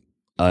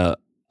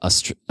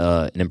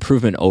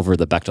improvement over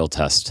the Bechdel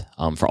test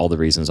for all the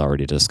reasons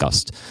already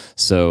discussed.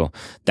 So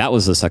that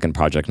was the second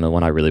project, and the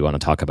one I really want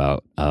to talk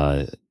about,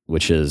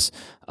 which is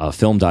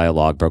film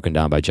dialogue broken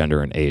down by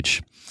gender and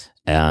age.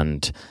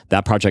 And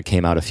that project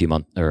came out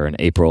in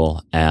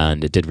April,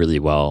 and it did really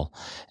well.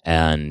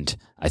 And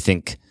I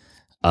think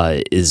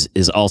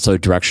is also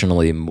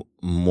directionally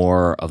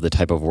more of the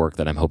type of work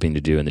that I'm hoping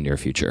to do in the near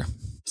future.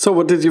 So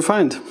what did you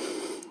find?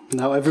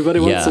 Now everybody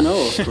wants to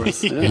know, of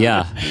course.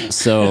 Yeah.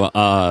 So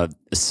I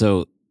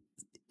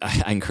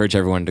encourage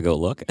everyone to go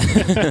look,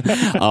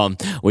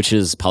 which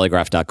is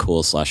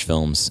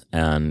polygraph.cool/films.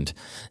 And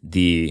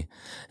the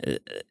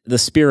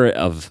spirit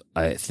of,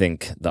 I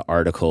think, the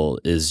article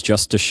is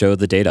just to show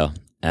the data.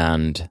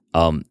 And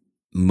a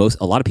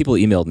lot of people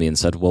emailed me and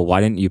said, well, why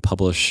didn't you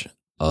publish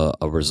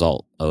a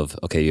result of,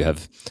 okay, you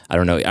have, I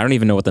don't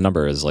even know what the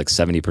number is, like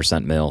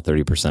 70% male,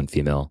 30%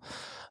 female.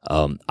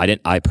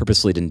 I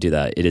purposely didn't do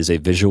that. It is a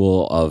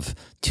visual of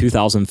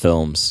 2,000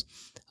 films,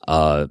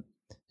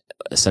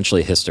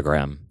 essentially a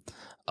histogram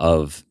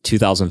of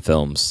 2,000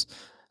 films,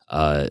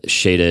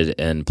 shaded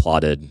and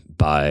plotted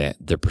by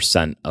the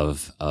percent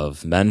of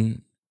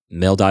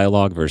male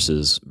dialogue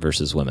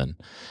versus women.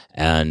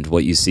 And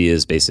what you see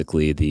is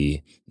basically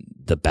the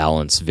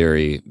balance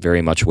very,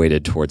 very much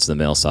weighted towards the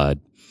male side.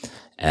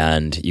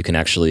 And you can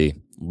actually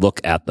look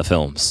at the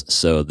films.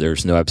 So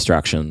there's no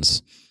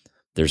abstractions.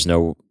 There's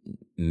no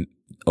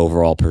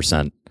overall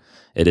percent.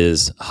 It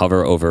is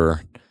hover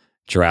over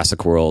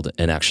Jurassic World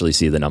and actually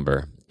see the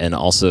number. And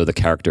also the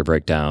character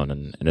breakdown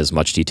and as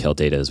much detailed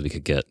data as we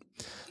could get.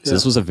 So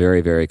this was a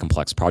very, very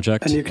complex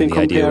project. And you can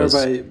compare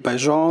by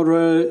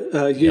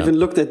genre. You even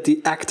looked at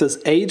the actors'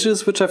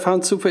 ages, which I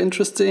found super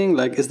interesting.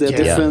 Like, is there a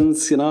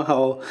difference,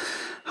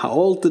 how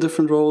old the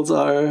different roles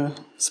are?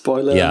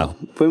 Spoiler,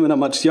 women are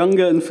much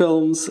younger in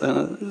films.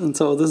 And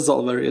so this is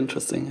all very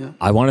interesting. Yeah.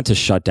 I wanted to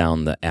shut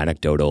down the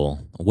anecdotal,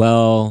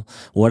 well,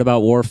 what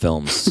about war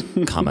films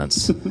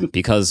comments?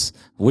 Because,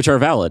 which are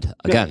valid,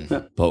 again.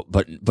 Yeah.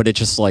 But it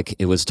just like,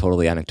 it was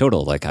totally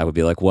anecdotal. Like, I would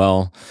be like,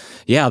 well,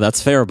 yeah,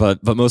 that's fair,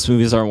 but most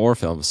movies aren't war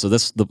films. So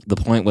the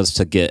point was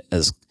to get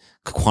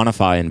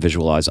quantify and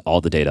visualize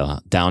all the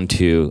data down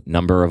to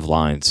number of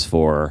lines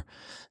for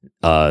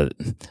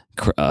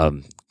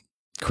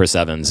Chris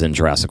Evans in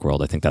Jurassic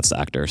World. I think that's the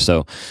actor.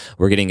 So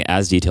we're getting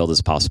as detailed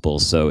as possible.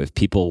 So if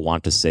people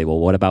want to say, well,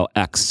 what about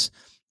X?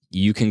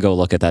 You can go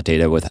look at that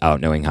data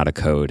without knowing how to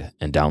code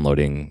and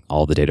downloading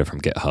all the data from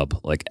GitHub.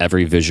 Like,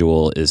 every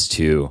visual is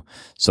to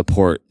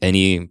support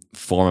any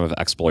form of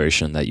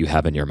exploration that you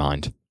have in your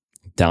mind,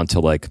 down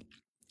to like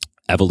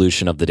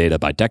evolution of the data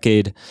by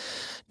decade,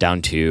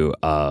 down to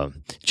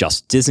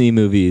just Disney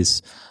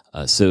movies.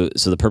 So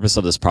the purpose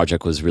of this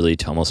project was really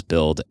to almost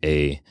build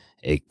a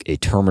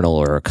terminal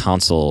or a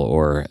console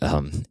or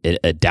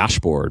a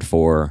dashboard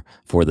for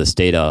this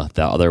data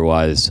that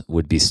otherwise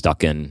would be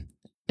stuck in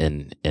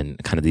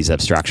kind of these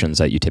abstractions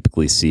that you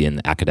typically see in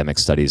academic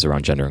studies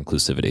around gender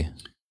inclusivity.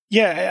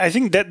 Yeah, I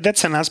think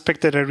that's an aspect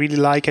that I really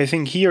like. I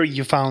think here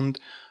you found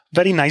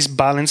very nice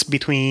balance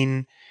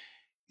between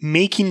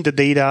making the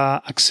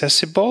data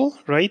accessible,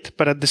 right?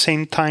 But at the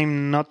same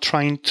time, not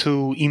trying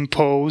to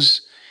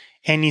impose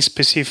any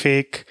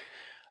specific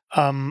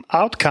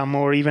outcome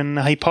or even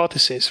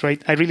hypothesis,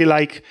 right? I really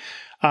like,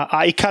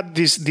 I cut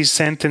this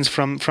sentence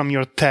from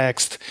your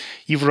text.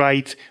 You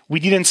write, we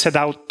didn't set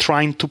out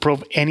trying to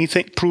prove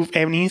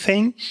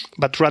anything,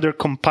 but rather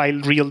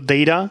compile real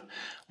data.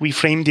 We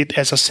framed it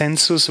as a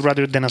census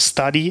rather than a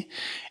study.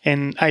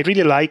 And I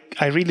really like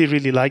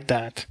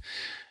that.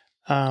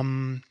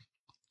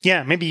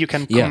 Maybe you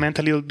can comment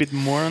a little bit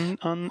more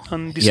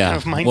on this kind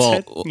of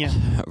mindset. Well,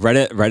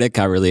 Reddit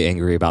got really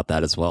angry about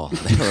that as well.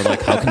 They were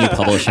like, how can you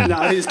publish?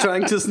 Now he's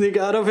trying to sneak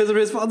out of his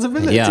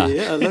responsibility. Yeah,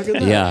 look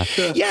at that.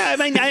 I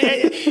mean,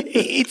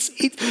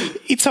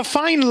 it's a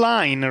fine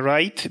line,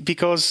 right?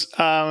 Because,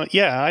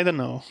 I don't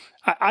know.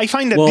 I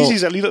find that this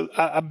is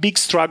a big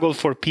struggle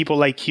for people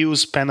like you.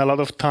 Spend a lot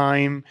of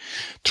time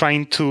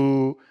trying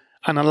to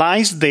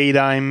analyze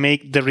data and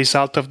make the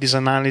result of this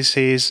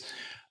analysis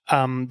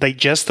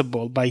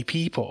digestible by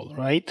people,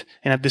 right?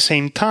 And at the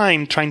same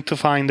time, trying to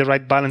find the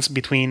right balance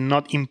between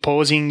not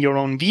imposing your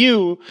own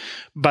view,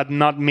 but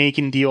not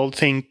making the whole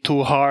thing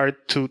too hard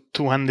to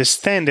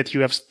understand that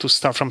you have to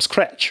start from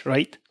scratch,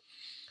 right?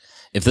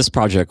 If this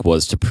project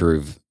was to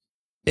prove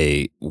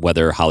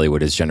whether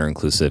Hollywood is gender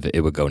inclusive,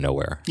 it would go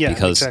nowhere. Yeah,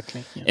 because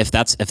exactly. Yeah. If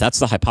that's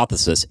the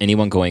hypothesis,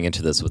 anyone going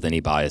into this with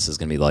any bias is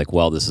going to be like,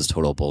 well, this is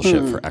total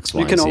bullshit for X,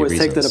 Y, and Z reasons. You can always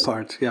take that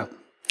apart. Yeah.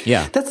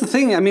 Yeah. That's the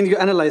thing. I mean, you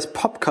analyze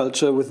pop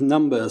culture with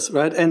numbers,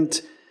 right?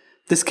 And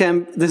I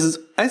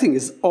think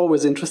is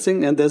always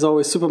interesting, and there's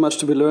always super much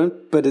to be learned,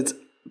 but it's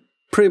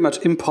pretty much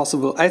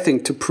impossible, I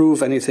think, to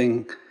prove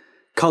anything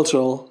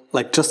cultural,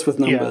 like just with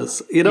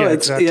numbers.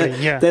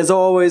 There's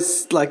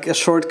always like a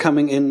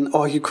shortcoming in,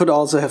 you could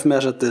also have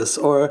measured this,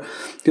 or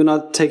you're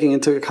not taking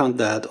into account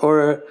that,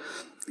 or,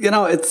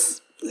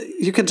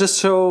 you can just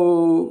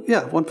show,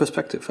 one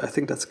perspective. I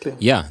think that's clear.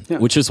 Yeah,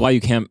 which is why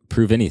you can't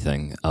prove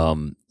anything.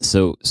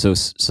 So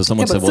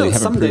someone said, well, you haven't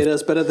some proved... data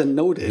is better than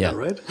no data,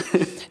 right?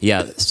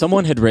 Yeah,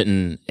 someone had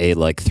written a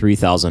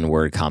 3,000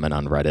 word comment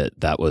on Reddit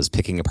that was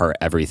picking apart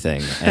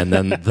everything, and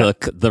then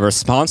the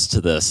response to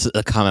this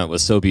comment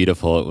was so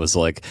beautiful. It was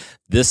like,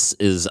 this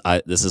is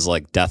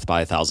like death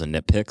by 1,000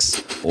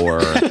 nitpicks, or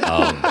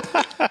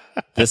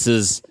this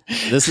is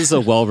a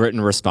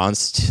well-written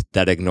response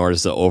that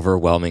ignores the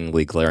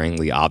overwhelmingly,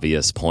 glaringly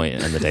obvious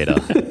point in the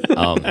data,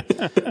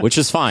 which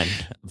is fine.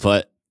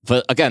 But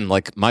again,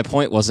 like, my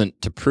point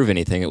wasn't to prove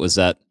anything. It was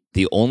that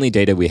the only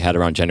data we had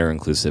around gender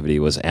inclusivity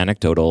was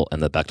anecdotal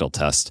and the Bechdel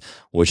test,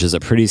 which is a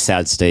pretty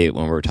sad state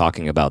when we're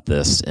talking about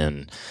this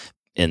in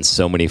in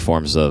so many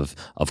forms of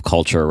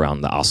culture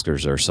around the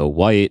Oscars are so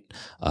white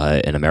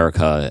in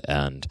America,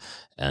 and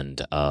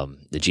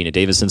the Gina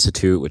Davis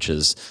Institute, which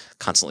is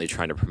constantly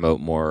trying to promote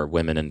more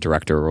women in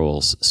director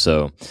roles.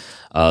 So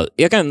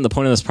again, the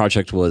point of this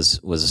project was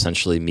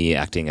essentially me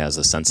acting as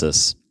a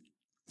census,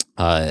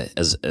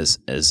 as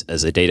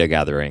a data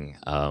gathering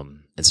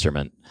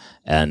instrument,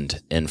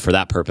 and for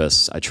that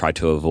purpose, I tried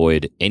to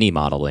avoid any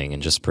modeling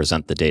and just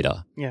present the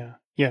data. Yeah.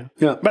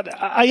 But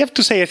I have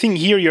to say, I think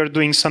here you're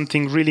doing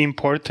something really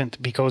important,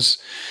 because,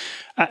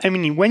 I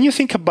mean, when you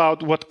think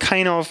about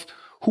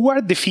who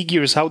are the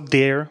figures out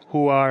there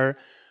who are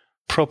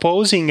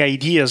proposing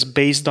ideas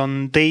based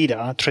on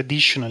data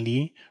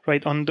traditionally,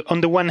 right? On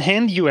the one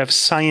hand, you have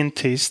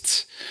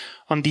scientists.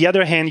 On the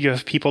other hand, you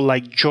have people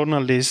like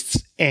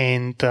journalists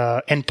and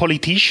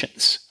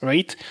politicians,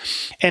 right?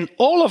 And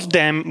all of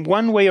them,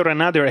 one way or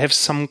another, have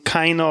some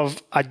kind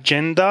of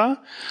agenda,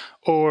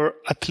 or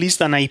at least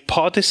an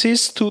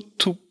hypothesis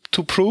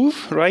to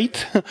prove,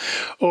 right?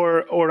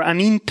 or an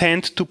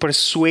intent to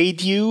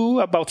persuade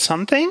you about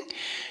something.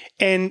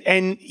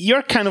 And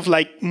you're kind of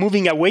like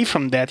moving away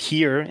from that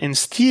here and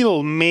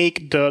still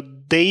make the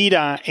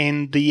data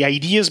and the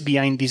ideas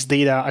behind this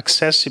data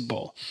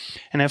accessible.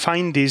 And I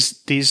find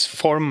this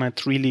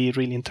format really,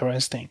 really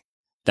interesting.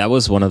 That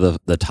was one of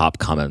the top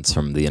comments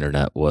from the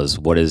internet was,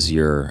 what is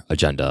your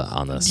agenda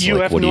on this? You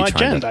have no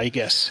agenda, I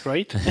guess,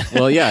 right?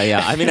 Well,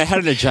 yeah. I mean, I had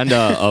an agenda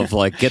of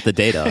like, get the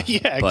data.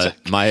 Yeah, but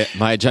exactly.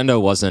 my agenda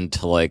wasn't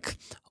to like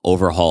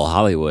overhaul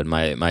Hollywood.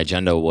 My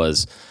agenda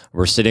was,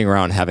 we're sitting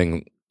around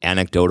having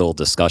anecdotal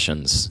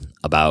discussions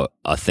about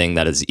a thing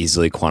that is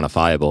easily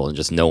quantifiable, and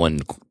just no one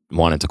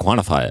wanted to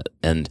quantify it.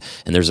 And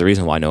there's a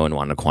reason why no one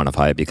wanted to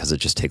quantify it, because it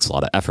just takes a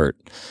lot of effort.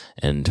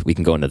 And we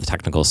can go into the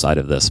technical side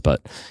of this,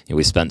 but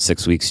we spent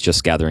 6 weeks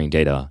just gathering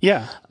data.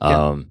 Yeah.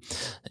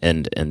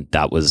 And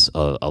that was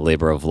a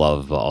labor of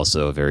love, but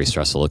also a very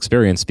stressful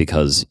experience,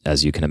 because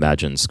as you can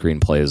imagine,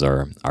 screenplays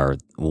are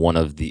one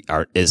of the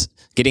is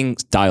getting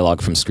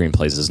dialogue from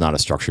screenplays is not a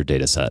structured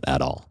data set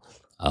at all.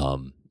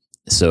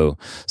 So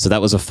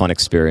that was a fun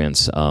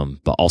experience,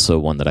 but also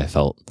one that I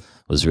felt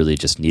was really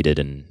just needed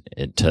and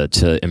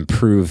to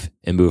improve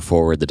and move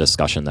forward the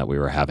discussion that we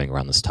were having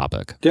around this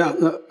topic. Yeah,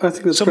 I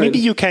think that's so. Great. Maybe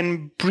you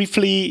can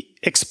briefly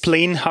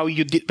explain how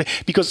you did,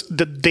 because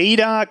the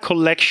data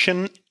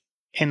collection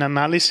and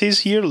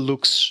analysis here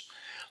looks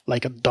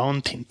like a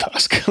daunting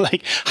task.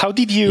 Like, how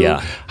did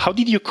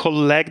you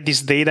collect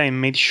this data and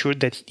make sure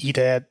that it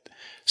had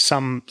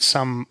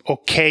some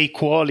okay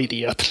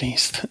quality at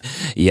least?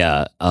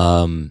 Yeah.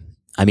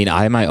 I mean,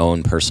 I have my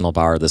own personal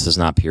bar. This is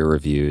not peer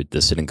reviewed.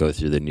 This didn't go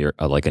through the New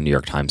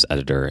York Times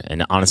editor.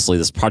 And honestly,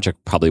 this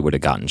project probably would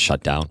have gotten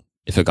shut down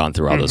if it gone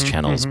through all those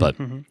channels. But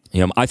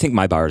I think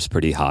my bar is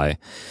pretty high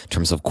in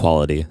terms of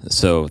quality.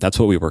 So that's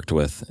what we worked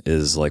with.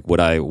 Is like, would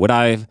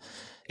I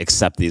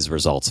accept these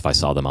results if I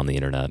saw them on the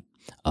internet?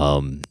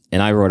 And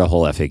I wrote a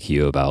whole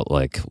FAQ about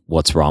like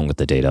what's wrong with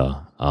the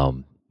data.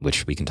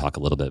 Which we can talk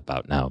a little bit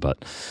about now.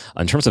 But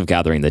in terms of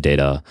gathering the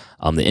data,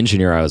 the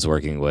engineer I was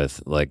working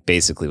with, like,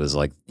 basically was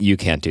like, you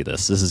can't do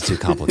this. This is too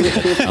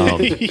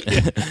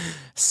complicated.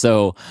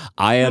 So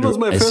I had... That was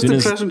my first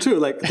impression too.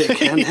 Like, they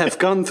can't have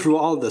gone through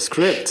all the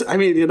script. I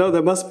mean,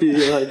 there must be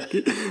like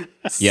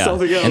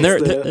something else. And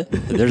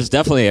there's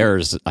definitely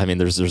errors. I mean,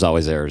 there's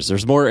always errors.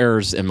 There's more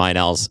errors in my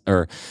analysis,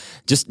 or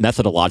just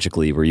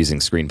methodologically, we're using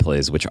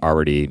screenplays, which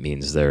already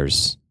means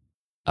there's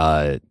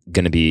going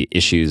to be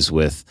issues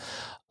with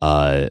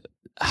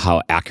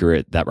how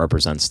accurate that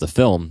represents the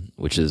film,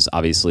 which is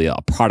obviously a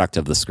product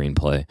of the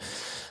screenplay.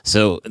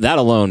 So that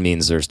alone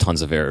means there's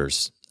tons of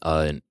errors.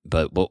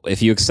 But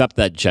if you accept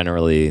that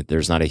generally there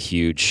isn't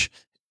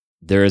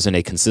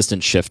a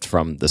consistent shift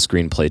from the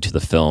screenplay to the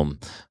film,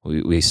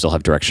 we still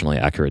have directionally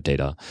accurate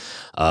data.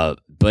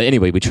 But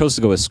anyway, we chose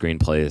to go with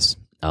screenplays.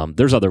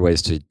 There's other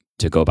ways to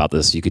go about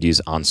this. You could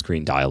use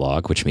on-screen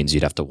dialogue, which means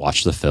you'd have to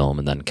watch the film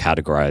and then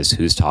categorize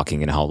who's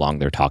talking and how long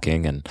they're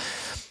talking, and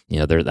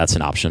that's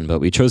an option, but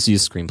we chose to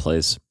use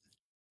screenplays.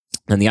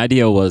 And the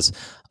idea was,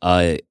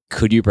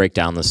 could you break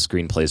down the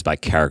screenplays by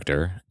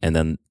character? And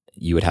then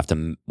you would have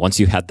to,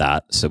 once you had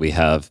that, so we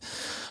have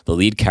the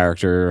lead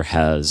character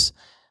has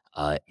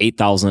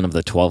 8,000 of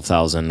the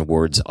 12,000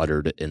 words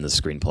uttered in the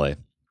screenplay.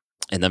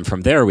 And then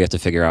from there, we have to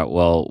figure out,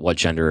 well, what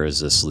gender is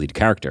this lead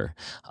character?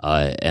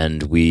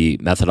 And we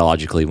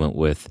methodologically went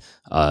with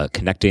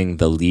connecting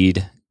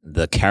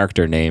the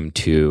character name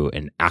to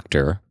an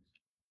actor,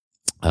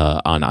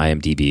 on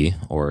IMDb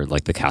or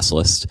like the cast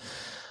list,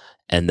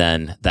 and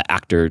then the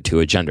actor to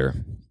a gender.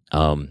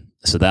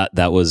 So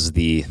that was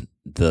the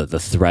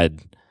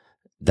thread.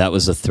 That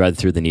was the thread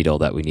through the needle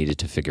that we needed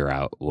to figure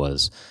out,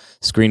 was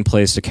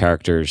screenplays to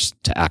characters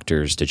to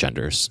actors to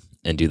genders,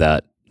 and do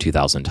that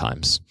 2,000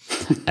 times,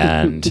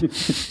 and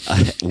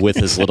with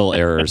as little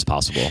error as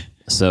possible.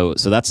 So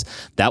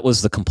that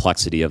was the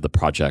complexity of the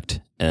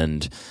project.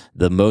 and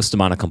the most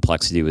amount of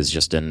complexity was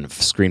just in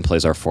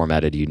screenplays are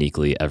formatted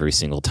uniquely every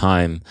single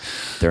time.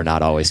 They're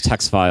not always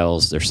text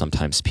files. They're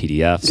sometimes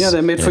PDFs. Yeah,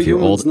 they're made for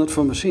humans, not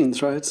for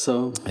machines, right?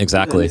 So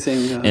exactly,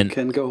 anything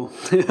can go.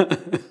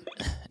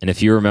 And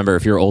if you remember,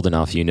 if you're old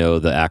enough, you know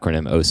the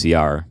acronym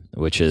OCR,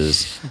 which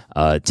is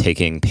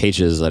taking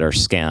pages that are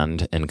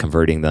scanned and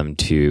converting them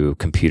to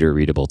computer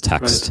readable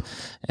text. Right.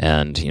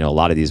 And, you know, a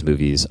lot of these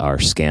movies are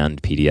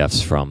scanned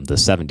PDFs from the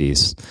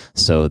 70s.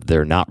 So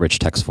they're not rich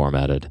text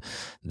formatted.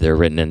 They're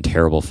written in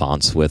terrible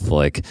fonts with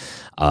like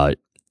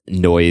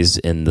noise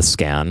in the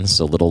scan.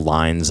 So little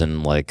lines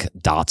and like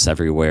dots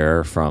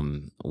everywhere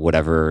from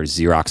whatever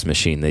Xerox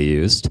machine they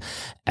used.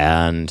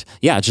 And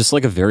yeah, just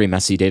like a very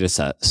messy data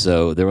set.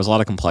 So there was a lot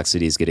of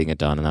complexities getting it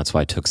done, and that's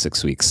why it took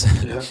 6 weeks.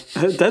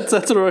 Yeah, that's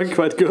already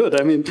quite good.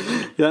 I mean,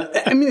 yeah,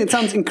 I mean, it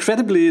sounds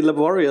incredibly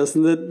laborious.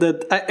 And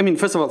I mean,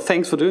 first of all,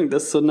 thanks for doing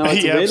this. So now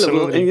it's available,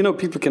 absolutely. And you know,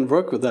 people can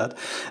work with that.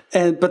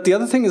 But the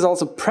other thing is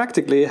also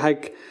practically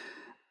like,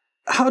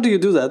 how do you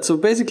do that? So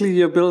basically,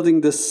 you're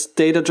building this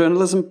data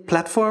journalism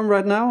platform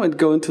right now and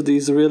go into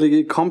these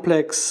really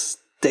complex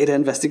data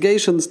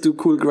investigations, do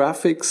cool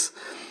graphics.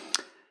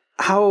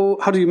 How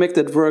do you make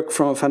that work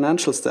from a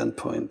financial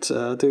standpoint?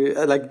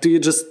 Do you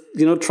just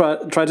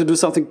try to do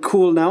something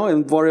cool now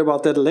and worry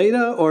about that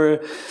later,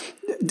 or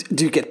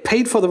do you get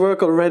paid for the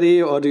work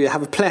already, or do you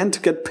have a plan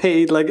to get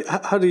paid? Like,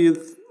 how do you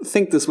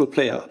think this will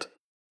play out?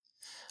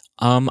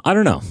 I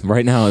don't know.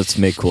 Right now, it's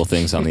make cool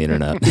things on the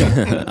internet.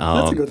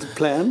 That's a good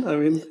plan. I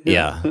mean,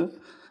 yeah.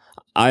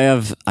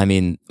 I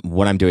mean,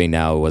 what I'm doing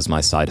now was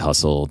my side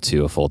hustle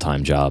to a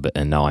full-time job,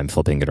 and now I'm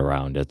flipping it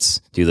around.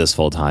 It's do this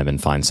full-time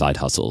and find side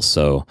hustles.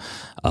 So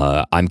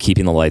I'm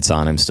keeping the lights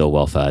on. I'm still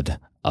well-fed.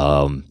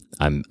 I'm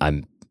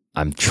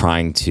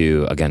trying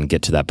to, again,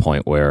 get to that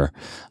point where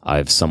I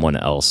have someone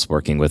else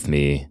working with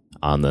me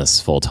on this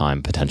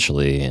full-time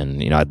potentially.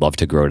 And, you know, I'd love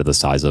to grow to the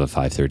size of a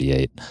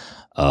 538.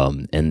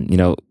 And, you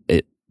know,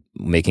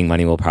 making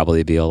money will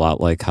probably be a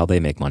lot like how they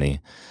make money.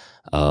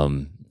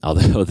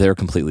 Although they're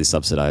completely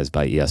subsidized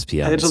by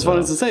ESPN. I just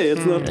wanted to say,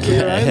 it's not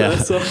clear either.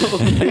 So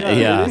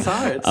yeah, it is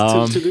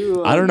hard to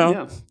do. I don't know.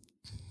 Yeah.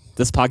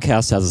 This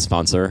podcast has a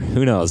sponsor.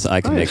 Who knows?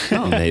 I can make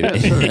maybe.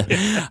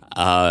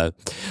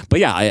 But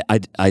yeah,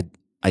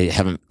 I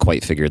haven't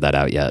quite figured that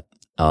out yet.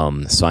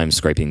 So I'm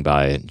scraping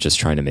by, just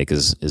trying to make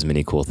as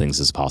many cool things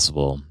as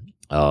possible.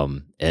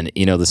 And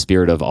you know, the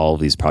spirit of all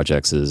of these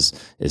projects is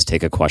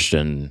take a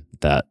question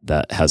that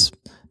has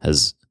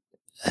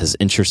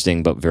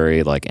interesting but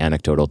very like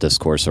anecdotal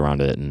discourse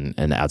around it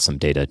and add some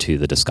data to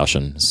the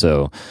discussion.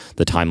 So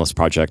the Timeless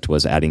project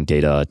was adding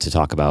data to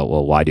talk about,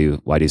 well, why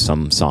do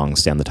some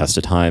songs stand the test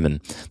of time?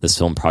 And this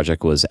film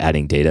project was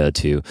adding data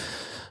to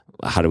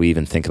how do we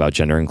even think about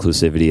gender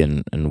inclusivity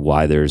and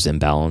why there's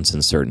imbalance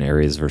in certain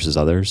areas versus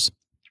others.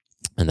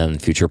 And then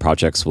future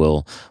projects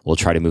will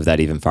try to move that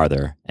even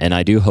farther. And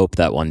I do hope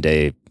that one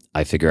day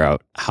I figure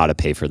out how to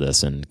pay for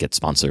this and get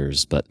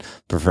sponsors. But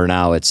for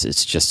now,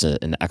 it's just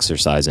an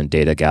exercise in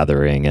data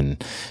gathering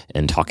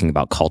and talking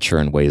about culture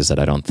in ways that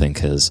I don't think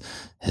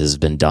has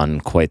been done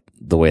quite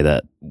the way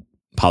that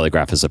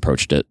Polygraph has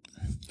approached it.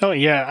 Oh,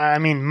 yeah. I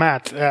mean,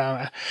 Matt,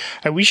 I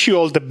wish you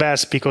all the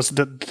best, because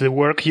the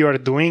work you are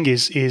doing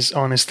is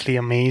honestly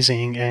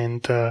amazing.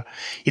 And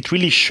it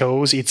really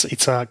shows it's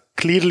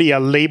clearly a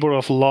labor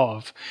of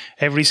love.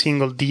 Every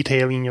single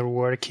detail in your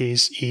work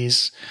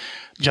is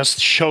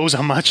just shows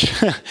how much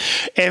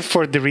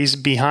effort there is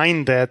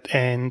behind that,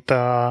 and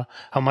how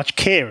much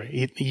care.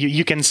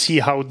 You can see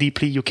how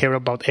deeply you care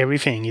about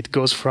everything. It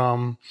goes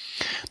from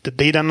the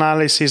data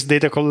analysis,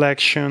 data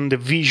collection, the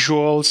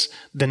visuals,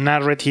 the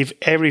narrative.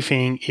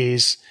 Everything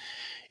is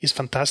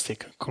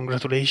fantastic.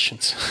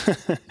 Congratulations.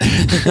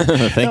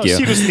 Thank you.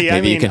 Seriously,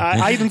 maybe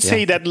I don't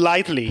say that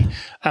lightly.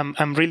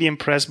 I'm really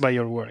impressed by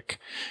your work.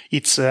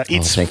 It's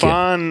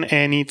fun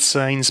and it's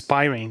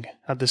inspiring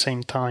at the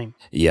same time.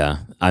 Yeah,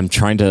 I'm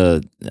trying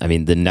to,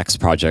 the next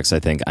projects I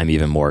think I'm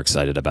even more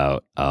excited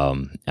about.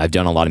 I've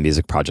done a lot of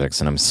music projects,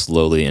 and I'm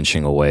slowly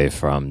inching away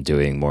from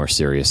doing more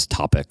serious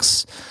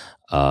topics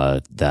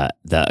that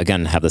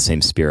again have the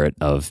same spirit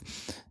of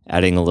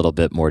adding a little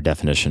bit more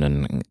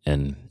definition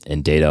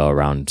and data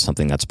around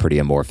something that's pretty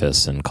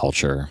amorphous in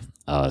culture.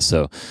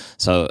 So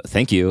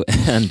thank you.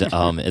 And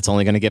it's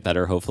only going to get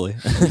better, hopefully.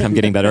 I'm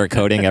getting better at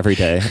coding every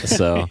day,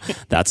 so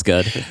that's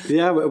good.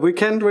 Yeah, we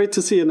can't wait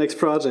to see your next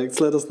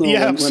projects. Let us know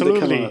when they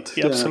come out.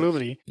 Yeah,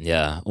 absolutely.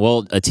 Yeah.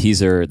 Well, a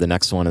teaser, the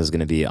next one is going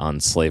to be on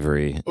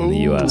slavery in the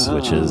U.S.,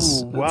 which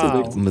is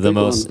the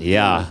most,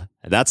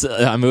 that's,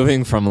 I'm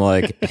moving from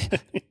like...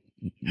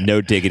 no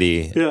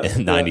diggity in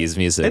 90s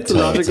music. It's a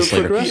logical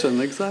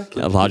progression,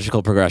 exactly. A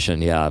logical progression,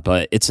 yeah.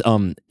 But it's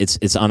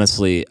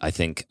honestly, I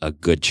think, a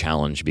good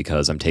challenge,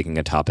 because I'm taking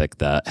a topic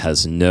that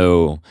has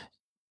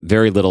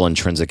very little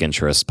intrinsic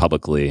interest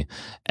publicly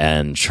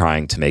and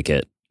trying to make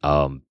it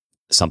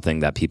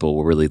something that people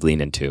will really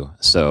lean into.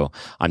 So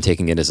I'm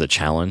taking it as a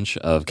challenge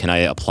of, can I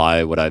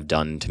apply what I've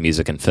done to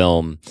music and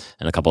film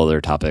and a couple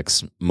other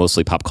topics,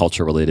 mostly pop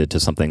culture related, to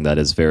something that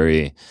is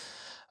very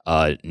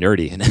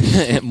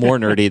nerdy, more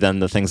nerdy than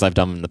the things I've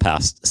done in the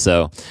past.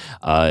 So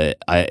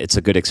it's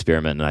a good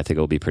experiment, and I think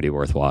it'll be pretty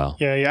worthwhile.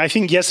 Yeah. I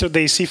think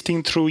yesterday,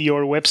 sifting through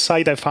your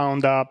website, I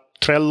found a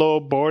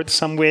Trello board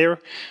somewhere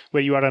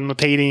where you are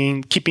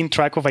annotating, keeping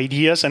track of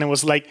ideas. And I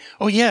was like,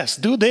 oh, yes,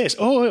 do this.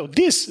 Oh,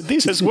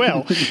 this as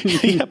well.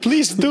 Yeah,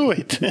 please do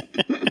it.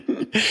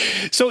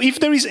 So if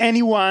there is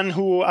anyone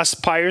who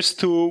aspires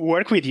to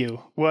work with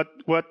you, what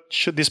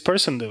should this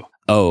person do?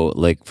 Oh,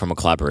 like from a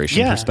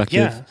collaboration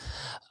perspective?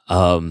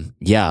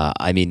 Yeah.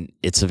 I mean,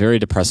 it's a very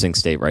depressing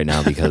state right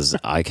now because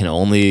I can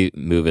only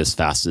move as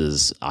fast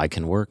as I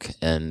can work.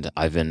 And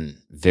I've been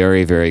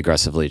very, very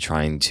aggressively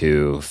trying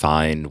to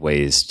find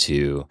ways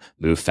to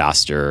move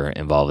faster,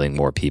 involving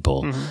more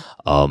people.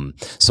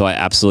 So I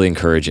absolutely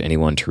encourage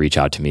anyone to reach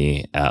out to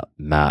me at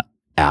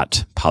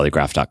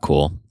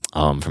matt@polygraph.cool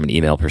from an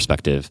email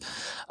perspective.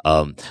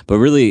 But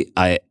really,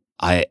 I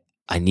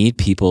need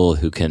people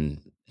who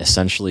can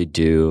essentially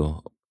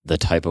do the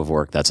type of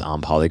work that's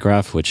on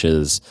Polygraph, which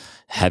is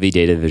heavy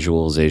data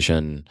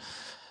visualization,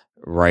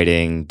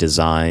 writing,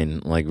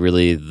 design, like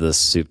really the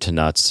soup to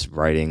nuts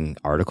writing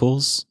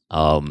articles.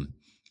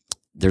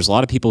 There's a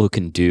lot of people who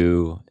can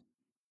do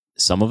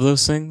some of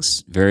those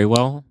things very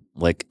well,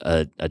 like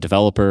a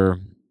developer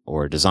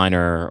or a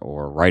designer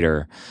or a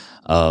writer.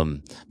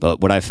 But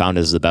what I've found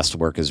is the best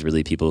work is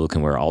really people who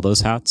can wear all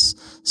those hats.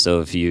 So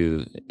if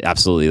you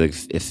absolutely like,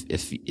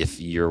 if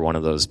you're one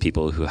of those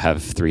people who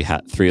have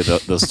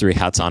those three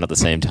hats on at the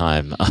same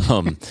time,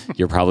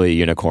 you're probably a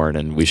unicorn,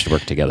 and we should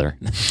work together.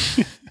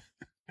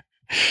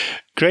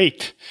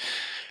 Great.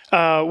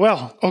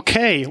 Well,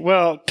 okay.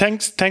 Well,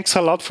 thanks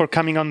a lot for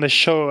coming on the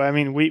show. I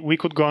mean, we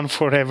could go on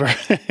forever,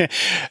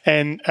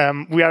 and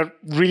we are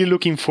really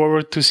looking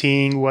forward to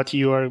seeing what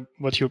you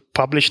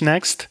publish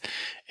next.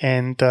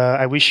 And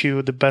I wish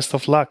you the best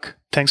of luck.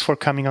 Thanks for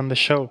coming on the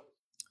show.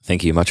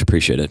 Thank you. Much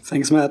appreciated.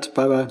 Thanks, Matt.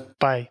 Bye-bye.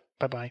 Bye.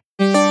 Bye-bye.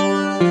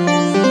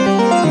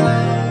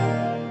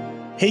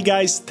 Hey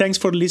guys, thanks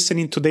for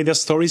listening to Data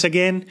Stories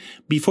again.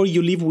 Before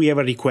you leave, we have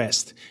a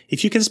request.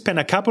 If you can spend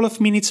a couple of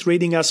minutes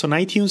rating us on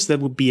iTunes, that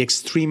would be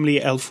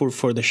extremely helpful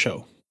for the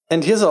show.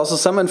 And here's also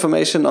some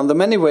information on the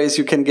many ways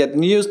you can get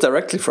news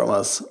directly from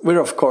us. We're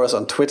of course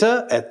on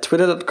Twitter at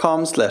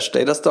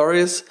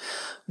twitter.com/datastories.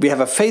 We have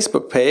a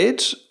Facebook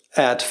page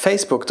at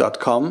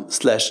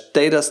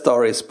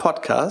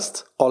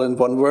facebook.com/datastoriespodcast, all in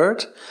one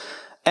word.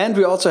 And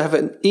we also have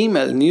an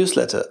email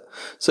newsletter.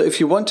 So if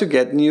you want to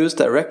get news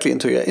directly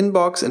into your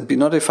inbox and be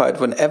notified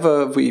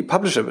whenever we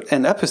publish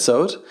an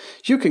episode,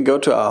 you can go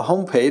to our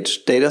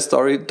homepage,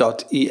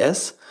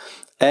 datastory.es,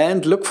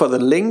 and look for the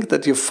link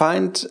that you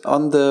find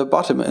on the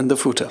bottom in the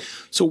footer.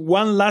 So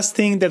one last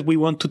thing that we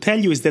want to tell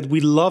you is that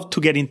we love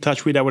to get in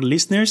touch with our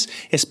listeners,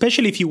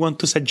 especially if you want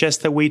to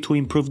suggest a way to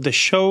improve the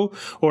show,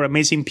 or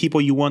amazing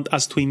people you want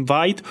us to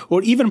invite,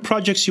 or even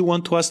projects you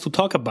want us to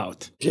talk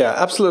about. Yeah,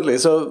 absolutely.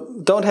 So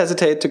don't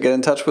hesitate to get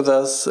in touch with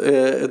us.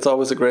 It's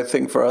always a great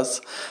thing for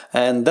us.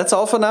 And that's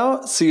all for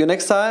now. See you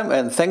next time,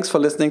 and thanks for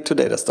listening to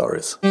Data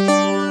Stories.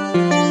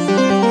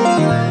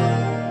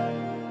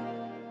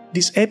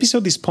 This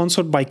episode is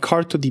sponsored by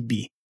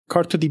CartoDB.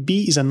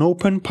 CartoDB is an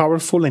open,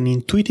 powerful, and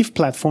intuitive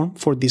platform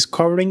for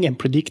discovering and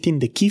predicting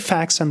the key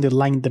facts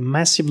underlying the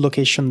massive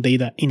location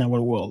data in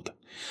our world.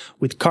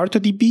 With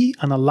CartoDB,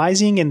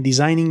 analyzing and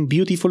designing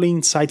beautifully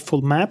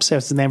insightful maps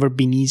has never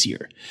been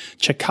easier.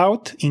 Check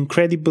out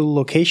incredible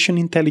location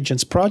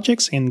intelligence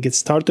projects and get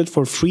started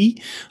for free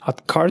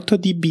at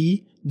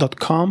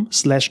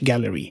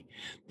cartodb.com/gallery.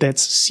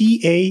 That's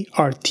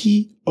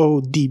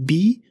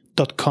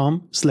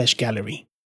CARTODB.com/gallery.